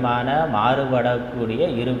தோற்றமாத்திரமான மாறுபடக்கூடிய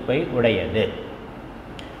இருப்பை உடையது.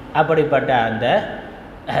 அப்படிப்பட்ட அந்த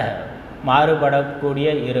மாறுபடக்கூடிய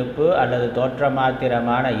இருப்பு அல்லது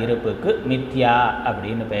தோற்றமாத்திரமான இருப்புக்கு மித்யா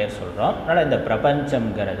அப்படின்னு பெயர் சொல்கிறோம். அதனால் இந்த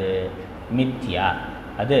பிரபஞ்சம்ங்கிறது மித்யா.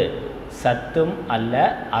 அது சத்தும் அல்ல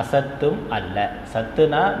அசத்தும் அல்ல.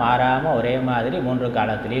 சத்துனா மாறாமல் ஒரே மாதிரி 3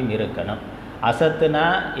 காலத்திலையும் இருக்கணும். அசத்துனா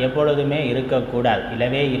எப்பொழுதுமே இருக்கக்கூடாது,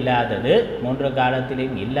 இல்லவே இல்லாதது, 3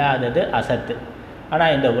 காலத்திலும் இல்லாதது அசத்து.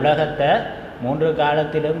 ஆனால் இந்த உலகத்தை 3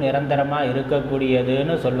 காலத்திலும் நிரந்தரமாக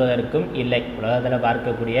இருக்கக்கூடியதுன்னு சொல்வதற்கும் இல்லை. உலகத்தில்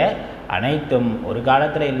பார்க்கக்கூடிய அனைத்தும் ஒரு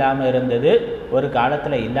காலத்தில் இல்லாமல் இருந்தது, ஒரு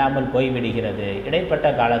காலத்தில் இல்லாமல் போய்விடுகிறது,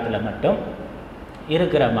 இடைப்பட்ட காலத்தில் மட்டும்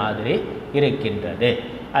இருக்கிற மாதிரி இருக்கின்றது.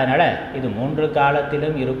 அதனால் இது 3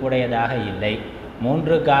 காலத்திலும் இருப்புடையதாக இல்லை,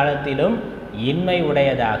 3 காலத்திலும் இன்மை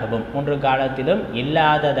உடையதாகவும் 3 காலத்திலும்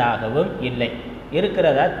இல்லாததாகவும் இல்லை.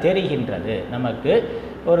 இருக்கிறதா தெரிகின்றது, நமக்கு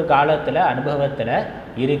ஒரு காலத்தில் அனுபவத்தில்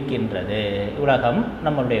இருக்கின்றது. உலகம்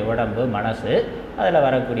நம்மளுடைய உடம்பு மனசு அதில்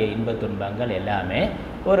வரக்கூடிய இன்ப துன்பங்கள் எல்லாமே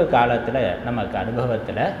ஒரு காலத்தில் நமக்கு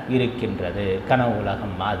அனுபவத்தில் இருக்கின்றது, கனவு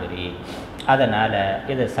உலகம் மாதிரி. அதனால்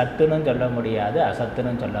இதை சத்துன்னு சொல்ல முடியாது,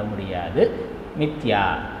 அசத்துன்னு சொல்ல முடியாது. மித்யா,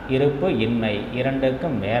 இருப்பு இன்மை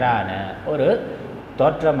இரண்டுக்கும் வேறான ஒரு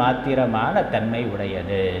தோற்ற மாத்திரமான தன்மை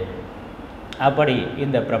உடையது. அப்படி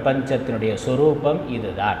இந்த பிரபஞ்சத்தினுடைய சொரூபம்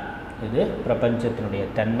இதுதான். இது பிரபஞ்சத்தினுடைய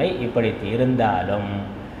தன்மை. இப்படி இருந்தாலும்,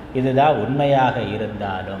 இதுதான் உண்மையாக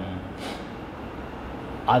இருந்தாலும்,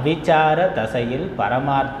 அவிச்சார தசையில்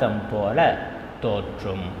பரமார்த்தம் போல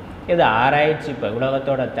தோற்றும். இது ஆராய்ச்சி. இப்போ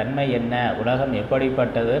உலகத்தோட தன்மை என்ன, உலகம்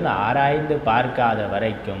எப்படிப்பட்டதுன்னு ஆராய்ந்து பார்க்காத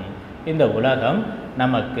வரைக்கும் இந்த உலகம்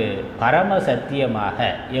நமக்கு பரம சத்தியமாக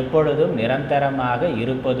எப்பொழுதும் நிரந்தரமாக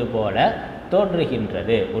இருப்பது போல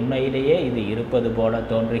தோன்றுகின்றது. உண்மையிலேயே இது இருப்பது போல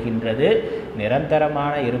தோன்றுகின்றது,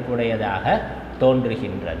 நிரந்தரமான இருப்புடையதாக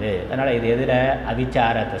தோன்றுகின்றது. அதனால் இது எதிர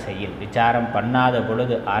அவிச்சார திசையில் விசாரம் பண்ணாத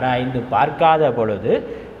பொழுது, ஆராய்ந்து பார்க்காத பொழுது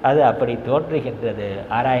அது அப்படி தோன்றுகின்றது.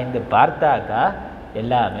 ஆராய்ந்து பார்த்தாக்கா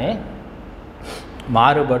எல்லாமே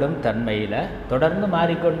மாறுபடும் தன்மையில் தொடர்ந்து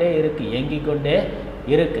மாறிக்கொண்டே இருக்குது, இயங்கிக்கொண்டே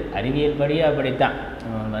இருக்குது. அறிவியல் படி அப்படித்தான்.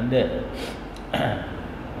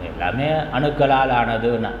 எல்லாமே அணுக்களால்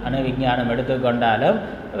ஆனதுன்னா, அணு விஞ்ஞானம் எடுத்துக்கொண்டாலும்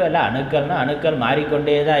எல்லாம் அணுக்கள்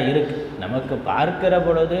மாறிக்கொண்டே தான் இருக்குது. நமக்கு பார்க்கிற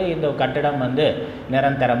பொழுது இந்த கட்டடம்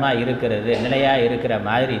நிரந்தரமாக இருக்கிறது, நிலையாக இருக்கிற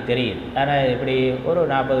மாதிரி தெரியுது. ஆனால் இப்படி ஒரு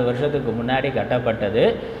 40 வருஷத்துக்கு முன்னாடி கட்டப்பட்டது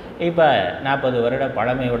இப்போ 40 வருட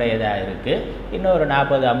பழமையுடையதாக இருக்குது. இன்னொரு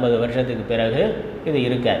 40-50 வருஷத்துக்கு பிறகு இது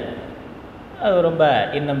இருக்காது. அது ரொம்ப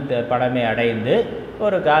இன்னும் பழமை அடைந்து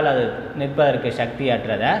ஒரு கால் அது நிற்பதற்கு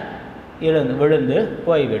சக்தியற்றதை விழுந்து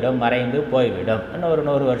போய்விடும், மறைந்து போய்விடும். இன்னொரு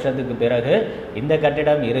 100 வருஷத்துக்கு பிறகு இந்த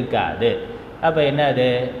கட்டிடம் இருக்காது. அப்போ என்னது,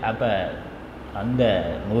 அப்போ அந்த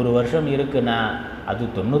 100 வருஷம் இருக்குன்னா அது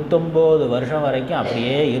 99 வருஷம் வரைக்கும்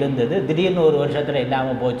அப்படியே இருந்தது, திடீர்னு 1 வருஷத்தில்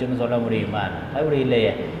இல்லாமல் போச்சுன்னு சொல்ல முடியுமா? அப்படி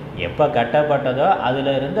இல்லையே. எப்போ கட்டப்பட்டதோ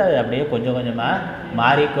அதிலிருந்து அது அப்படியே கொஞ்சம் கொஞ்சமாக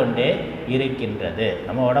மாறிக்கொண்டே இருக்கின்றது.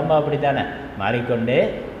 நம்ம உடம்பு அப்படி தானே மாறிக்கொண்டே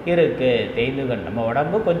இருக்குது, தேய்ந்து கொண்டு. நம்ம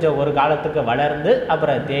உடம்பு கொஞ்சம் ஒரு காலத்துக்கு வளர்ந்து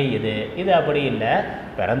அப்புறம் தேயுது. இது அப்படி இல்லை,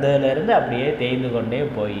 பிறந்ததுலேருந்து அப்படியே தேய்ந்து கொண்டே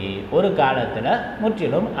போய் ஒரு காலத்தில்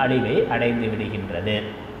முற்றிலும் அழிவை அடைந்து விடுகின்றது.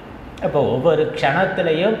 இப்போ ஒவ்வொரு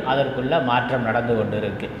க்ஷணத்திலையும் அதற்குள்ள மாற்றம் நடந்து கொண்டு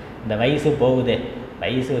இருக்குது. இந்த வயசு போகுது,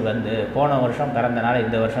 வயசு போன வருஷம் பிறந்த நாள்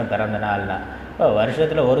இந்த வருஷம் பிறந்த நாள்னா இப்போ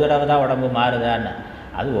வருஷத்தில் ஒரு தடவை தான் உடம்பு மாறுதான்னு,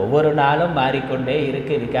 அது ஒவ்வொரு நாளும் மாறிக்கொண்டே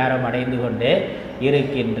விகாரம் அடைந்து கொண்டே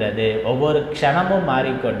இருக்கின்றது, ஒவ்வொரு க்ஷணமும்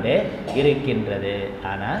மாறிக்கொண்டே இருக்கின்றது.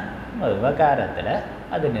 ஆனால் விவகாரத்தில்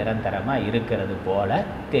அது நிரந்தரமாக இருக்கிறது போல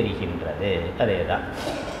தெரிகின்றது. அதே தான்.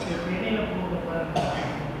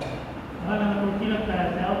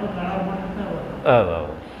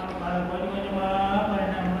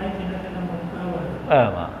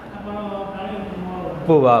 ஆமாம்,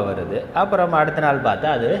 பூவாக வருது. அப்புறம் அடுத்த நாள் பார்த்தா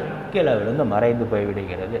அது கீழே விழுந்து மறைந்து போய்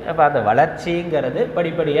விடுகிறது. அப்போ அந்த வளர்ச்சிங்கிறது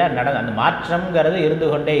படிப்படியாக அந்த மாற்றங்கிறது இருந்து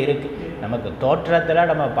கொண்டே இருக்குது. நமக்கு தோற்றத்தில்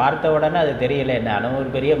நம்ம பார்த்த உடனே அது தெரியலைன்னாலும் ஒரு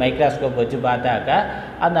பெரிய மைக்ரோஸ்கோப் வச்சு பார்த்தாக்கா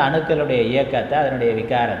அந்த அணுக்களுடைய இயக்கத்தை, அதனுடைய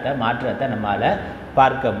விகாரத்தை, மாற்றத்தை நம்மால்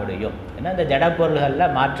பார்க்க முடியும். ஏன்னா இந்த ஜட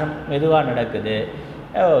பொருள்களில் மாற்றம் மெதுவாக நடக்குது,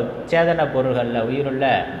 சேதன பொருள்களில், உயிருள்ள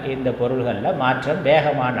இந்த பொருள்களில் மாற்றம்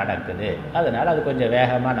வேகமாக நடக்குது. அதனால் அது கொஞ்சம்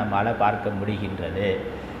வேகமாக நம்மளால் பார்க்க முடிகின்றது.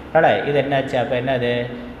 அதனால் இது என்னாச்சு? அப்போ என்னது?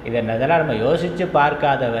 இதெல்லாம் நம்ம யோசித்து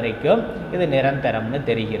பார்க்காத வரைக்கும் இது நிரந்தரம்னு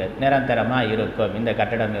தெரிகிறது. நிரந்தரமாக இருக்கும், இந்த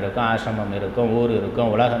கட்டடம் இருக்கும், ஆசிரமம் இருக்கும், ஊர்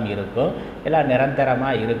இருக்கும், உலகம் இருக்கும், எல்லாம்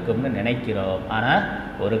நிரந்தரமாக இருக்கும்னு நினைக்கிறோம். ஆனால்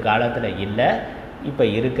ஒரு காலத்தில் இல்லை, இப்போ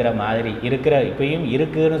இருக்கிற மாதிரி இப்பயும்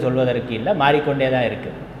இருக்குதுன்னு சொல்வதற்கு இல்லை, மாறிக்கொண்டே தான்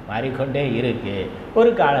இருக்குது, மாறிக்கொண்டே இருக்குது. ஒரு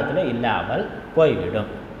காலத்தில் இல்லாமல் போய்விடும்.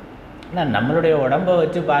 ஆனால் நம்மளுடைய உடம்பை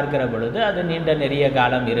வச்சு பார்க்குற பொழுது அது நீண்ட நெறிய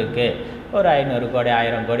காலம் இருக்குது. ஒரு 500 கோடி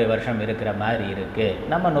 1000 கோடி வருஷம் இருக்கிற மாதிரி இருக்குது,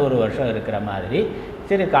 நம்ம 100 வருஷம் இருக்கிற மாதிரி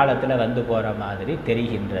சிறு காலத்தில் வந்து போகிற மாதிரி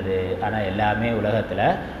தெரிகின்றது. ஆனால் எல்லாமே உலகத்தில்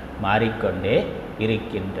மாறிக்கொண்டே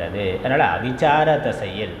இருக்கின்றது. அதனால் அவிச்சார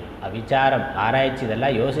தசையில், அவிச்சாரம் ஆராய்ச்சி,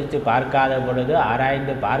 இதெல்லாம் யோசித்து பார்க்காத பொழுது,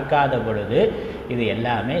 ஆராய்ந்து பார்க்காத பொழுது இது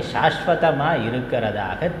எல்லாமே சாஸ்வதமாக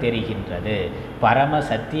இருக்கிறதாக தெரிகின்றது. பரம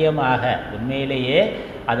சத்தியமாக உண்மையிலேயே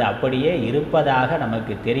அது அப்படியே இருப்பதாக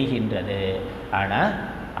நமக்கு தெரிகின்றது. ஆனால்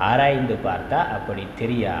ஆராய்ந்து பார்த்தா அப்படி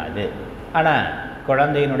தெரியாது. ஆனால்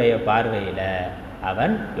குழந்தையினுடைய பார்வையில்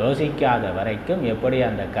அவன் யோசிக்காத வரைக்கும் எப்படி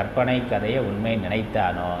அந்த கற்பனை கதையை உண்மை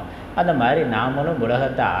நினைத்தானோ அந்த மாதிரி நாமளும்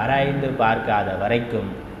உலகத்தை ஆராய்ந்து பார்க்காத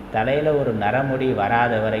வரைக்கும், தலையில் ஒரு நரமுடி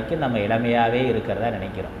வராத வரைக்கும் நம்ம இளமையாகவே இருக்கிறதா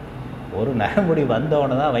நினைக்கிறோம். ஒரு நரமுடி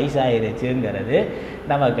வந்தோன்னு தான் வயசாயிருச்சுங்கிறது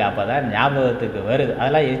நமக்கு அப்போ தான் ஞாபகத்துக்கு வருது.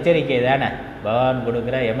 அதெல்லாம் எச்சரிக்கை தானே, பகவான்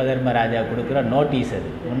கொடுக்குற, யமதர்மராஜா கொடுக்குற நோட்டீஸ். அது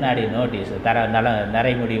முன்னாடி நோட்டீஸ்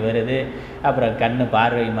நரைமுடி வருது, அப்புறம் கண்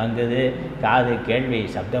பார்வை மங்குது, காது கேள்வி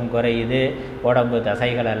சப்தம் குறையுது, உடம்பு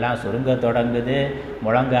தசைகளெல்லாம் சுருங்க தொடங்குது,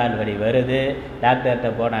 முழங்கால் வலி வருது,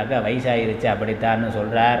 டாக்டர்கிட்ட போனாக்கா வயசாயிருச்சு அப்படித்தான்னு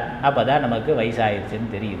சொல்கிறார். அப்போ தான் நமக்கு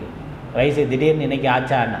வயசாயிருச்சுன்னு தெரியுது. வயசு திடீர்னு இன்றைக்கி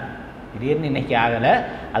ஆச்சான்னா, திடீர்னு இன்றைக்கி ஆகலை,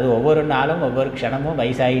 அது ஒவ்வொரு நாளும் ஒவ்வொரு க்ஷணமும்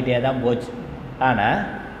வயசாகிட்டே தான் போச்சு. ஆனால்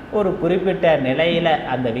ஒரு குறிப்பிட்ட நிலையில்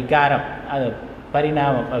அந்த விகாரம், அது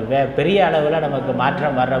பரிணாமம் பெரிய அளவில் நமக்கு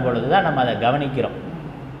மாற்றம் வர்ற பொழுது தான் நம்ம அதை கவனிக்கிறோம்.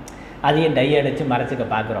 அதையும் டை அடித்து மறைச்சிக்க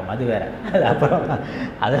பார்க்குறோம், அது வேறு. அது அப்புறம்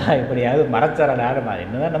அதெல்லாம் எப்படியாவது மறைச்சிடலாம்.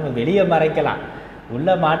 இன்னும் நம்ம வெளியே மறைக்கலாம்,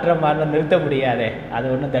 உள்ள மாற்றம் நிறுத்த முடியாதே, அதை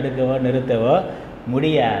ஒன்றும் தடுக்கவோ நிறுத்தவோ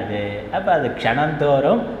முடியாது. அப்போ அது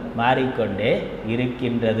க்ஷணந்தோறும் மாறிக்கொண்டே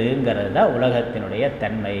இருக்கின்றதுங்கிறது தான் உலகத்தினுடைய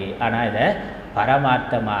தன்மை. ஆனால் இதை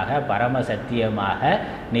பரமார்த்தமாக, பரமசத்தியமாக,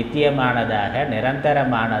 நித்தியமானதாக,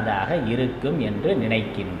 நிரந்தரமானதாக இருக்கும் என்று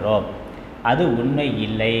நினைக்கின்றோம். அது உண்மை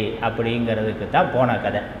இல்லை அப்படிங்கிறதுக்கு தான் போன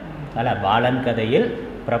கதை. அதில் பாலன் கதையில்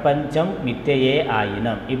பிரபஞ்சம் மித்தையே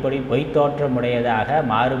ஆயினும், இப்படி பொய்த்தோற்றமுடையதாக,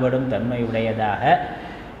 மாறுபடும் தன்மையுடையதாக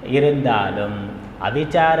இருந்தாலும்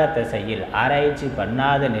அவிச்சார திசையில், ஆராய்ச்சி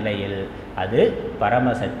பண்ணாத நிலையில் அது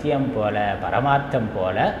பரம சத்தியம் போல, பரமார்த்தம்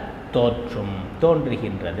போல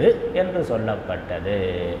தோன்றுகின்றது என்று சொல்லப்பட்டது.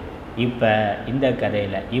 இப்போ இந்த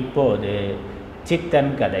கதையில், இப்போது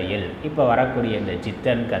சித்தன் கதையில், இப்போ வரக்கூடிய இந்த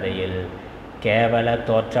சித்தன் கதையில் கேவல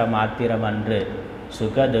தோற்ற மாத்திரமன்று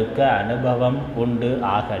சுகதுக்க அனுபவம் உண்டு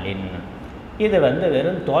ஆகலின், இது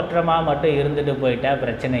வெறும் தோற்றமாக மட்டும் இருந்துட்டு போயிட்டால்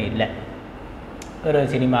பிரச்சனை இல்லை. ஒரு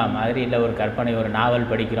சினிமா மாதிரி, இல்லை ஒரு கற்பனை, ஒரு நாவல்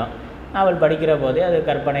படிக்கிறோம், நாவல் படிக்கிற போதே அது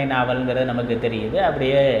கற்பனை நாவல்ங்கிறது நமக்கு தெரியுது,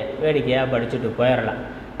 அப்படியே வேடிக்கையாக படிச்சுட்டு போயிடலாம்.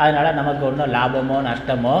 அதனால் நமக்கு ஒன்றும் லாபமோ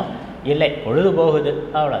நஷ்டமோ இல்லை, பொழுது போகுது,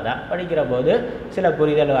 அவ்வளோதான். படிக்கிற போது சில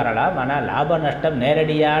புரிதல் வரலாம், ஆனால் லாப நஷ்டம்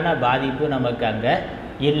நேரடியான பாதிப்பு நமக்கு அங்கே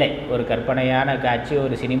இல்லை. ஒரு கற்பனையான காட்சி,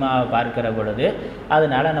 ஒரு சினிமாவை பார்க்கிற பொழுது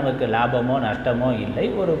அதனால் நமக்கு லாபமோ நஷ்டமோ இல்லை,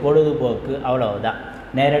 ஒரு பொழுதுபோக்கு, அவ்வளவுதான்.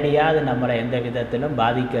 நேரடியாக அது நம்மளை எந்த விதத்திலும்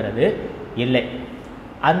பாதிக்கிறது இல்லை.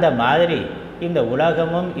 அந்த மாதிரி இந்த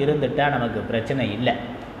உலகமும் இருந்துட்டால் நமக்கு பிரச்சனை இல்லை.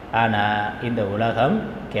 ஆனால் இந்த உலகம்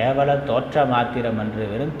கேவல தோற்ற மாத்திரம் என்று,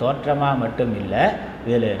 வெறும் தோற்றமாக மட்டும் இல்லை,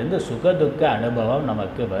 இதிலிருந்து சுகதுக்க அனுபவம்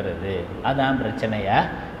நமக்கு வருது, அதான்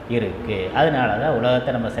பிரச்சனையாக இருக்குது. அதனால தான்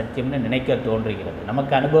உலகத்தை நம்ம சத்தியம்னு நினைக்க தோன்றுகிறது.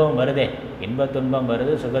 நமக்கு அனுபவம் வருதே, இன்ப துன்பம்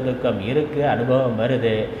வருது, சுகதுக்கம் இருக்குது, அனுபவம்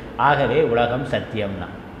வருது, ஆகவே உலகம் சத்தியம்னா.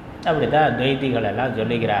 அப்படி தான் துவைத்திகள் எல்லாம்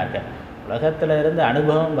சொல்லுகிறார்கள். உலகத்தில் இருந்து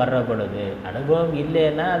அனுபவம் வர்ற பொழுது அனுபவம்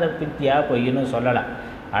இல்லைன்னா அதை பித்தியா பொய்ன்னு சொல்லலாம்.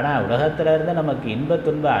 ஆனால் உலகத்தில் இருந்து நமக்கு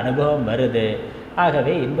இன்பத்துன்ப அனுபவம் வருது.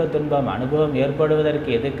 ஆகவே இன்பத்துன்பம் அனுபவம் ஏற்படுவதற்கு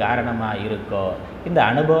எது காரணமாக இருக்கோ இந்த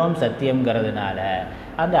அனுபவம் சத்தியங்கிறதுனால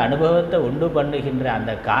அந்த அனுபவத்தை உண்டு பண்ணுகின்ற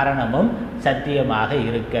அந்த காரணமும் சத்தியமாக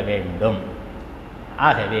இருக்க வேண்டும்.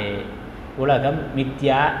 ஆகவே உலகம்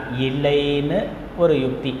மித்யா இல்லைன்னு ஒரு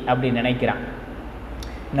யுக்தி அப்படி நினைக்கிறான்.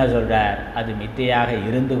 என்ன சொல்கிறார்? அது மித்தியாக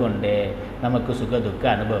இருந்து கொண்டே நமக்கு சுகதுக்க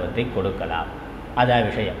அனுபவத்தை கொடுக்கலாம். அதான்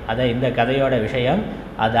விஷயம். அதான் இந்த கதையோட விஷயம்.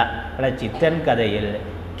 அதான் சித்தன் கதையில்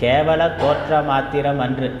கேவல தோற்ற மாத்திரம்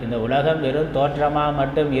அன்று, இந்த உலகம் வெறும் தோற்றமாக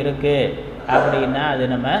மட்டும் இருக்குது அப்படின்னா அது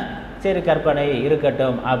நம்ம சரி கற்பனை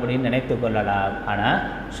இருக்கட்டும் அப்படின்னு நினைத்து கொள்ளலாம். ஆனால்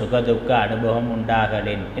சுகதுக்க அனுபவம்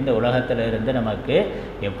உண்டாகலின் இந்த உலகத்திலிருந்து நமக்கு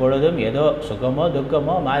எப்பொழுதும் ஏதோ சுகமோ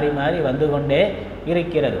துக்கமோ மாறி மாறி வந்து கொண்டே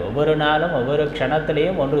இருக்கிறது. ஒவ்வொரு நாளும் ஒவ்வொரு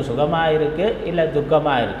க்ஷணத்திலையும் ஒன்று சுகமாக இருக்குது, இல்லை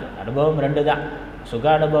துக்கமாக இருக்குது. அனுபவம் ரெண்டு தான், சுக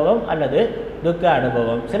அனுபவம் அல்லது துக்க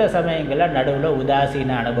அனுபவம். சில சமயங்களில் நடுவில்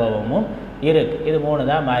உதாசீன அனுபவமும் இருக்குது. இது மூணு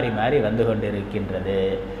தான் மாறி மாறி வந்து கொண்டு இருக்கின்றது.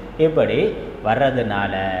 இப்படி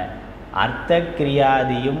வர்றதுனால அர்த்த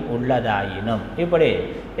கிரியாதியும் உள்ளதாயினும் இப்படி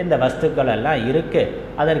இந்த வஸ்துக்கள் எல்லாம் இருக்குது.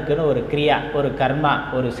 அதற்குன்னு ஒரு கிரியா, ஒரு கர்மா,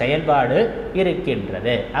 ஒரு செயல்பாடு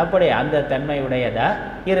இருக்கின்றது. அப்படி அந்த தன்மையுடையதாக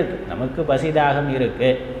இருக்குது. நமக்கு பசிதாகம்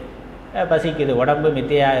இருக்குது, பசிக்குது. உடம்பு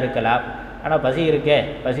மித்தியாக இருக்கலாம், ஆனால் பசி இருக்கே,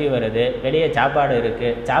 பசி வருது. வெளியே சாப்பாடு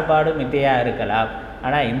இருக்குது, சாப்பாடும் மித்தியாக இருக்கலாம்.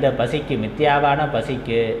 ஆனால் இந்த பசிக்கு, மித்தியாவான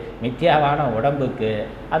பசிக்கு, மித்தியாவான உடம்புக்கு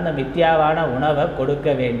அந்த மித்தியாவான உணவை கொடுக்க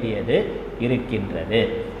வேண்டியது இருக்கின்றது.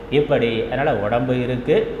 இப்படி அதனால் உடம்பு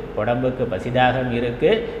இருக்குது, உடம்புக்கு பசிதாகம்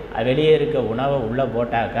இருக்குது. வெளியே இருக்க உணவை உள்ளே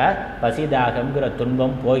போட்டாக்கா பசிதாகம்ங்கிற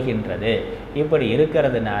துன்பம் போகின்றது. இப்படி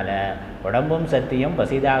இருக்கிறதுனால உடம்பும் சத்தியம்,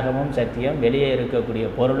 பசிதாகமும் சத்தியம், வெளியே இருக்கக்கூடிய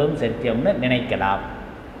பொருளும் சத்தியம்னு நினைக்கலாம்.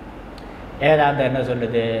 வேதாந்தம் என்ன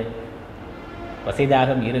சொல்லுது?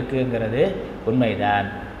 பசிதாகம் இருக்குங்கிறது உண்மைதான்,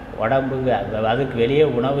 உடம்புக்கு அதுக்கு வெளியே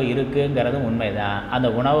உணவு இருக்குங்கிறதும் உண்மைதான், அந்த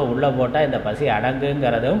உணவை உள்ளே போட்டால் இந்த பசி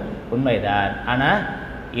அடங்குங்கிறதும் உண்மைதான். ஆனால்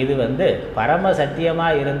இது பரம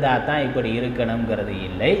சத்தியமாக இருந்தால் தான் இப்படி இருக்கணுங்கிறது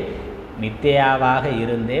இல்லை. மித்தியாவாக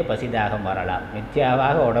இருந்தே பசிதாகம் வரலாம்.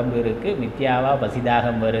 மித்தியாவாக உடம்பு இருக்குது, மித்தியாவாக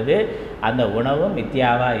பசிதாகம் வருது, அந்த உணவும்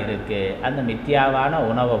மித்தியாவாக இருக்குது. அந்த மித்தியாவான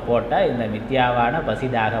உணவை போட்டால் இந்த மித்தியாவான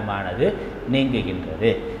பசிதாகமானது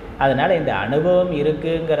நீங்குகின்றது. அதனால் இந்த அனுபவம்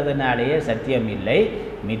இருக்குங்கிறதுனாலேயே சத்தியம் இல்லை.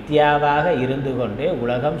 மித்தியாவாக இருந்து கொண்டே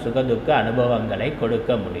உலகம் சுகதுக்க அனுபவங்களை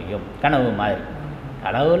கொடுக்க முடியும். கனவு மாதிரி,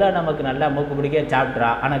 கனவுல நமக்கு நல்லா மூக்கு பிடிக்க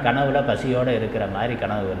சாப்பிட்றான், ஆனால் கனவுல பசியோடு இருக்கிற மாதிரி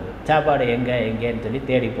கனவு வருது. சாப்பாடு எங்கேன்னு சொல்லி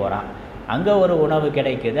தேடி போகிறான், அங்கே ஒரு உணவு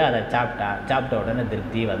கிடைக்குது, அதை சாப்பிட்ட உடனே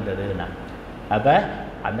திருப்தி வந்ததுன்னா அப்போ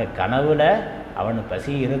அந்த கனவுல அவனுக்கு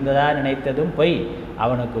பசி இருந்ததா நினைத்ததும் பொய்,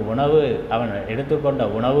 அவனுக்கு உணவு, அவன் எடுத்துக்கொண்ட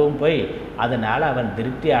உணவும் பொய், அதனால் அவன்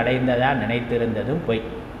திருப்தி அடைந்ததா நினைத்திருந்ததும் பொய்.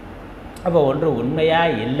 அப்போ ஒன்று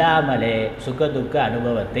உண்மையாக இல்லாமலே சுகதுக்க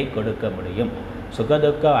அனுபவத்தை கொடுக்க முடியும்.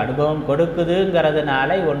 சுகதுக்க அனுபவம்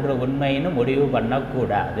கொடுக்குதுங்கிறதுனால ஒன்று உண்மைன்னு முடிவு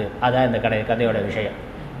பண்ணக்கூடாது. அதான் இந்த கதையோட விஷயம்.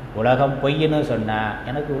 உலகம் பொய்ன்னு சொன்னால்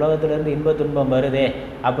எனக்கு உலகத்திலேருந்து இன்ப துன்பம் வருதே,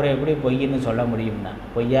 அப்புறம் எப்படி பொய்ன்னு சொல்ல முடியும்னா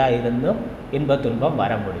பொய்யா இருந்தும் இன்ப துன்பம்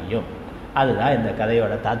வர முடியும். அதுதான் இந்த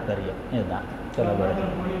கதையோட தாத்பரியம். இதுதான் சொல்லப்படுது.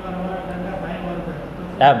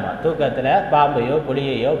 ஆமாம், தூக்கத்தில் பாம்பையோ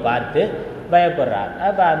புலியையோ பார்த்து பயப்படுறாங்க.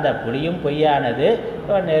 அப்போ அந்த புலியும் பொய்யானது,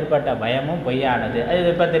 ஏற்பட்ட பயமும் பொய்யானது. அது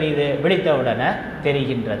எப்போ தெரியுது? விழித்த உடனே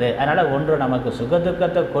தெரிகின்றது. அதனால் ஒன்று நமக்கு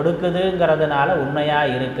சுகதுக்கத்தை கொடுக்குதுங்கிறதுனால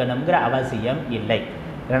உண்மையாக இருக்கணுங்கிற அவசியம் இல்லை.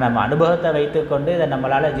 ஏன்னா நம்ம அனுபவத்தை வைத்துக்கொண்டு இதை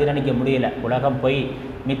நம்மளால் ஜீரணிக்க முடியல. உலகம் பொய்,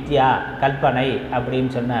 மித்யா, கல்பனை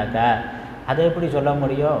அப்படின்னு சொன்னாக்கா அதை எப்படி சொல்ல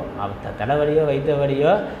முடியும்? அவன் தலைவலியோ வைத்த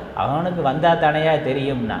வலியோ அவனுக்கு வந்தால் தானையா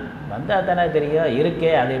தெரியும்னா, வந்தால் தானே தெரியும், இருக்கே,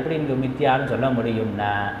 அது எப்படி இங்கே மித்தியான்னு சொல்ல முடியும்னா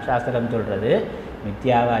சாஸ்திரம் சொல்கிறது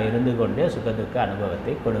மித்தியாவாக இருந்து கொண்டு சுகதுக்க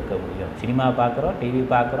அனுபவத்தை கொடுக்க முடியும். சினிமா பார்க்குறோம், டிவி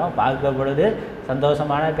பார்க்குறோம், பார்க்குற பொழுது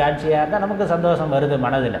சந்தோஷமான காட்சியாக இருந்தால் நமக்கு சந்தோஷம் வருது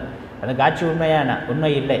மனதில். அந்த காட்சி உண்மையான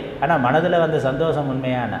உண்மை இல்லை, ஆனால் மனதில் சந்தோஷம்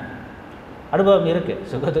உண்மையான அனுபவம் இருக்குது.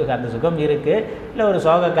 சுகத்துக்கு அந்த சுகம் இருக்குது. இல்லை ஒரு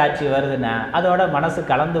சோக காட்சி வருதுன்னா அதோட மனசு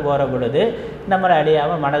கலந்து போகிற பொழுது நம்மளை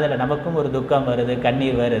அழியாமல் மனதில் நமக்கும் ஒரு துக்கம் வருது,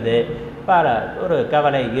 கண்ணீர் வருது, ஒரு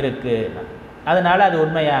கவலை இருக்குது. அதனால் அது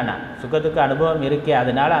உண்மையான சுகத்துக்கு அனுபவம் இருக்கே,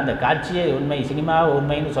 அதனால் அந்த காட்சியை உண்மை, சினிமாவை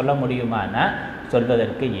உண்மைன்னு சொல்ல முடியுமானா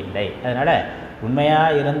சொல்வதற்கு இல்லை. அதனால்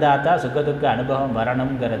உண்மையாக இருந்தால் தான் சுகதுக்க அனுபவம்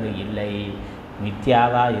வரணுங்கிறது இல்லை.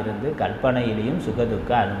 மித்யாவாக இருந்து கல்பனையிலையும்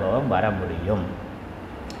சுகதுக்க அனுபவம் வர முடியும்.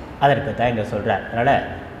 அதற்கு தான் இங்கே சொல்கிறார். அதனால்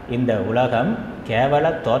இந்த உலகம் கேவல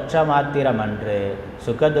தோற்ற மாத்திரம் அன்று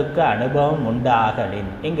சுகதுக்க அனுபவம்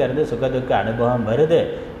உண்டாகலின். இங்கேருந்து சுகதுக்க அனுபவம் வருது.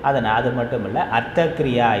 அது மட்டும் இல்லை,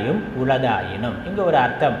 அர்த்தக்கிரியாயும் உளதாயினும். இங்கே ஒரு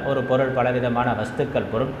அர்த்தம், ஒரு பொருள், பலவிதமான வஸ்துக்கள்,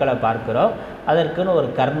 பொருட்களை பார்க்குறோம். அதற்குன்னு ஒரு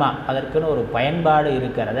கர்மா, அதற்குன்னு ஒரு பயன்பாடு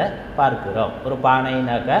இருக்கிறத பார்க்குறோம். ஒரு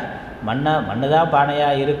பானைனாக்கா மண்ணு தான்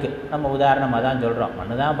பானையாக இருக்குது. நம்ம உதாரணமாக தான் சொல்கிறோம்,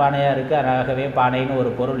 மண்ணு தான் பானையாக இருக்குது, ஆகவே பானைன்னு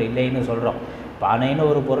ஒரு பொருள் இல்லைன்னு சொல்கிறோம். பானைன்னு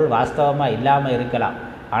ஒரு பொருள் வாஸ்தவமாக இல்லாமல் இருக்கலாம்,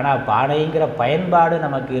 ஆனால் பானைங்கிற பயன்பாடு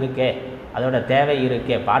நமக்கு இருக்கே, அதோட தேவை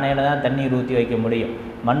இருக்கே. பானையில் தான் தண்ணீர் ஊற்றி வைக்க முடியும்,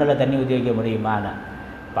 மண்ணில் தண்ணி ஊற்றி வைக்க முடியுமானா?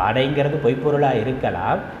 பானைங்கிறது பொய்ப்பொருளாக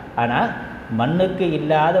இருக்கலாம், ஆனால் மண்ணுக்கு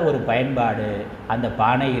இல்லாத ஒரு பயன்பாடு அந்த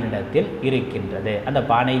பானையினிடத்தில் இருக்கின்றது. அந்த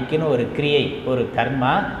பானைக்குன்னு ஒரு கிரியை, ஒரு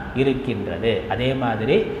கர்மா இருக்கின்றது. அதே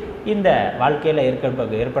மாதிரி இந்த வாழ்க்கையில்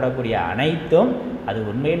ஏற்படக்கூடிய அனைத்தும் அது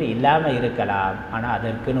உண்மையில் இல்லாமல் இருக்கலாம், ஆனால்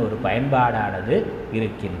அதற்குன்னு ஒரு பயன்பாடானது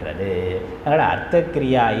இருக்கின்றது. அதனால்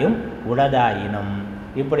அர்த்தக்கிரியாயும் உளதாயினும்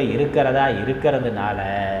இப்படி இருக்கிறதுனால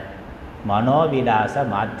மனோவிலாச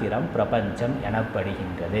மாத்திரம் பிரபஞ்சம்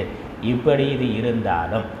எனப்படுகின்றது. இப்படி இது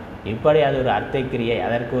இருந்தாலும், இப்படி அது ஒரு அர்த்தக்கிரியை,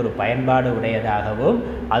 அதற்கு ஒரு பயன்பாடு உடையதாகவும்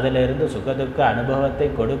அதிலிருந்து சுகதுக்க அனுபவத்தை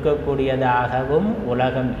கொடுக்கக்கூடியதாகவும்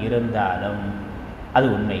உலகம் இருந்தாலும் அது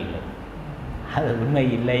உண்மை இல்லை. அது உண்மை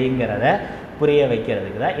இல்லைங்கிறத புரிய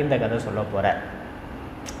வைக்கிறதுக்கு தான் இந்த கதை சொல்ல போகிறார்.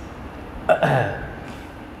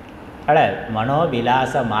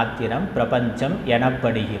 மனோவிலாச மாத்திரம் பிரபஞ்சம்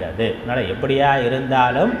எனப்படுகிறது. அதனால் எப்படியா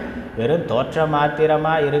இருந்தாலும் வெறும் தோற்ற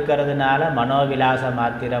மாத்திரமாக இருக்கிறதுனால மனோவிலாச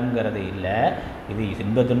மாத்திரம்ங்கிறது இல்லை. இது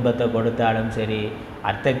இன்ப துன்பத்தை கொடுத்தாலும் சரி,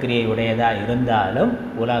 அர்த்தக்கிரியை உடையதாக இருந்தாலும்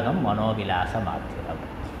உலகம் மனோவிலாச மாத்திரம்.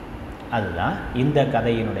 அதுதான் இந்த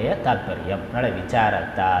கதையினுடைய தாற்பயம். அதனால்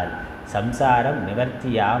விசாரத்தால் சம்சாரம்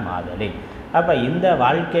நிவர்த்தியா மாதலின். அப்போ இந்த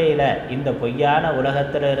வாழ்க்கையில் இந்த பொய்யான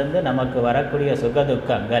உலகத்திலிருந்து நமக்கு வரக்கூடிய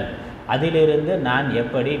சுகதுக்கங்கள், அதிலிருந்து நான்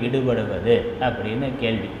எப்படி விடுபடுவது அப்படின்னு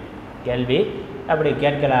கேள்வி அப்படி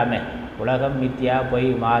கேட்கலாமே. உலகம் மித்தியா, பொய்,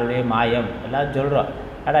 மால்வே, மாயம் எல்லாம் சொல்கிறோம்.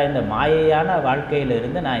 ஆனால் இந்த மாயையான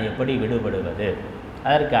வாழ்க்கையிலிருந்து நான் எப்படி விடுபடுவது,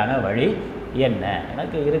 அதற்கான வழி என்ன?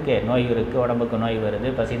 எனக்கு இருக்கே, நோய் இருக்குது, உடம்புக்கு நோய் வருது,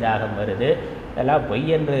 பசிதாகம் வருது, இதெல்லாம் பொய்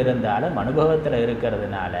என்று இருந்தாலும் அனுபவத்தில்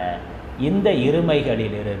இருக்கிறதுனால இந்த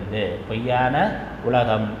இருமைகளிலிருந்து, பொய்யான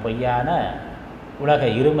உலகம், பொய்யான உலக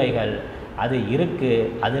இருமைகள் அது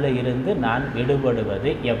இருக்குது, அதில் இருந்து நான் விடுபடுவது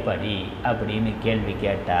எப்படி அப்படின்னு கேள்வி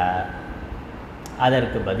கேட்டால்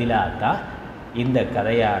அதற்கு பதிலாகத்தான் இந்த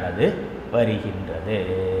கதையானது வருகின்றது.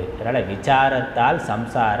 அதனால் விசாரத்தால்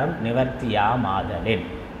சம்சாரம் நிவர்த்தியா மாதலின்.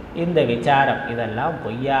 இந்த விசாரம், இதெல்லாம்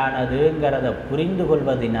பொய்யானதுங்கிறத புரிந்து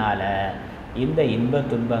கொள்வதனால இந்த இன்ப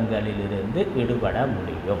துன்பங்களிலிருந்து விடுபட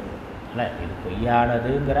முடியும். இது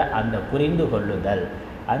பொய்யானதுங்கிற அந்த புரிந்து கொள்ளுதல்,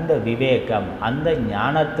 அந்த விவேகம், அந்த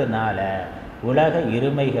ஞானத்தினால உலக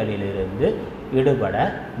இருமைகளிலிருந்து விடுபட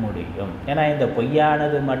முடியும். ஏன்னா இந்த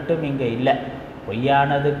பொய்யானது மட்டும் இங்கே இல்லை,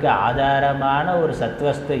 பொய்யானதுக்கு ஆதாரமான ஒரு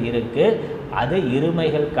சத்வஸ்து இருக்குது, அது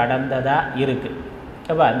இருமைகள் கடந்ததாக இருக்குது.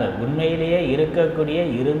 அப்போ அந்த உண்மையிலேயே இருக்கக்கூடிய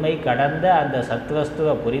இருமை கடந்த அந்த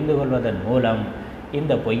சத்வஸ்துவை புரிந்து கொள்வதன் மூலம்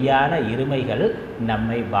இந்த பொய்யான இருமைகள்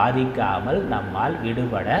நம்மை பாதிக்காமல் நம்மால்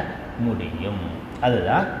விடுபட முடியும்.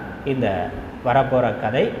 அதுதான் இந்த வரப்போகிற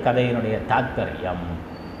கதையினுடைய தாத்பரியம்.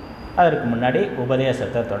 அதற்கு முன்னாடி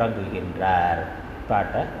உபதேசத்தை தொடங்குகின்றார்.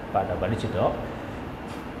 பாட்டை படிச்சுட்டோம்,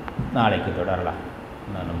 நாளைக்கு தொடரலாம்.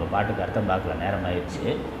 நம்ம பாட்டுக்கு அர்த்தம் பார்க்கல, நேரம் ஆயிடுச்சு,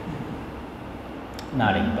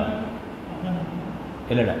 நாளைக்கு பார்க்கலாம்.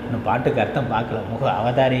 இல்லை இன்னும் பாட்டுக்கு அர்த்தம் பார்க்கல,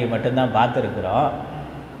 அவதாரியை மட்டும்தான் பார்த்துருக்குறோம்,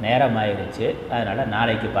 நேரம் ஆயிடுச்சு, அதனால்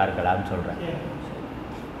நாளைக்கு பார்க்கலாம்னு சொல்கிறேன்.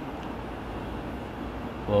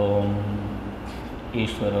 ஓம்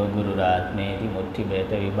ஈஸ்வரோ குருராத்மேதி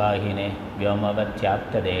மூர்த்திபேத விபாகினே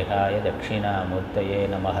व्योमवत्याप्तदेहाय दक्षिणामूर्तये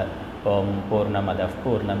नमः. ஓம் பூர்ணமதః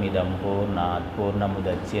பூர்ணமிதம் பூர்ணாத்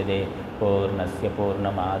பூர்ணமுதச்யதே பூர்ணஸ்ய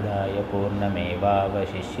பூர்ணமாதாய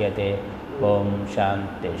பூர்ணமேவாவசிஷ்யதே. ஓம்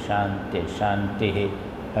சாந்தி சாந்தி சாந்தி.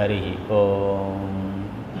 ஹரி ஓம்.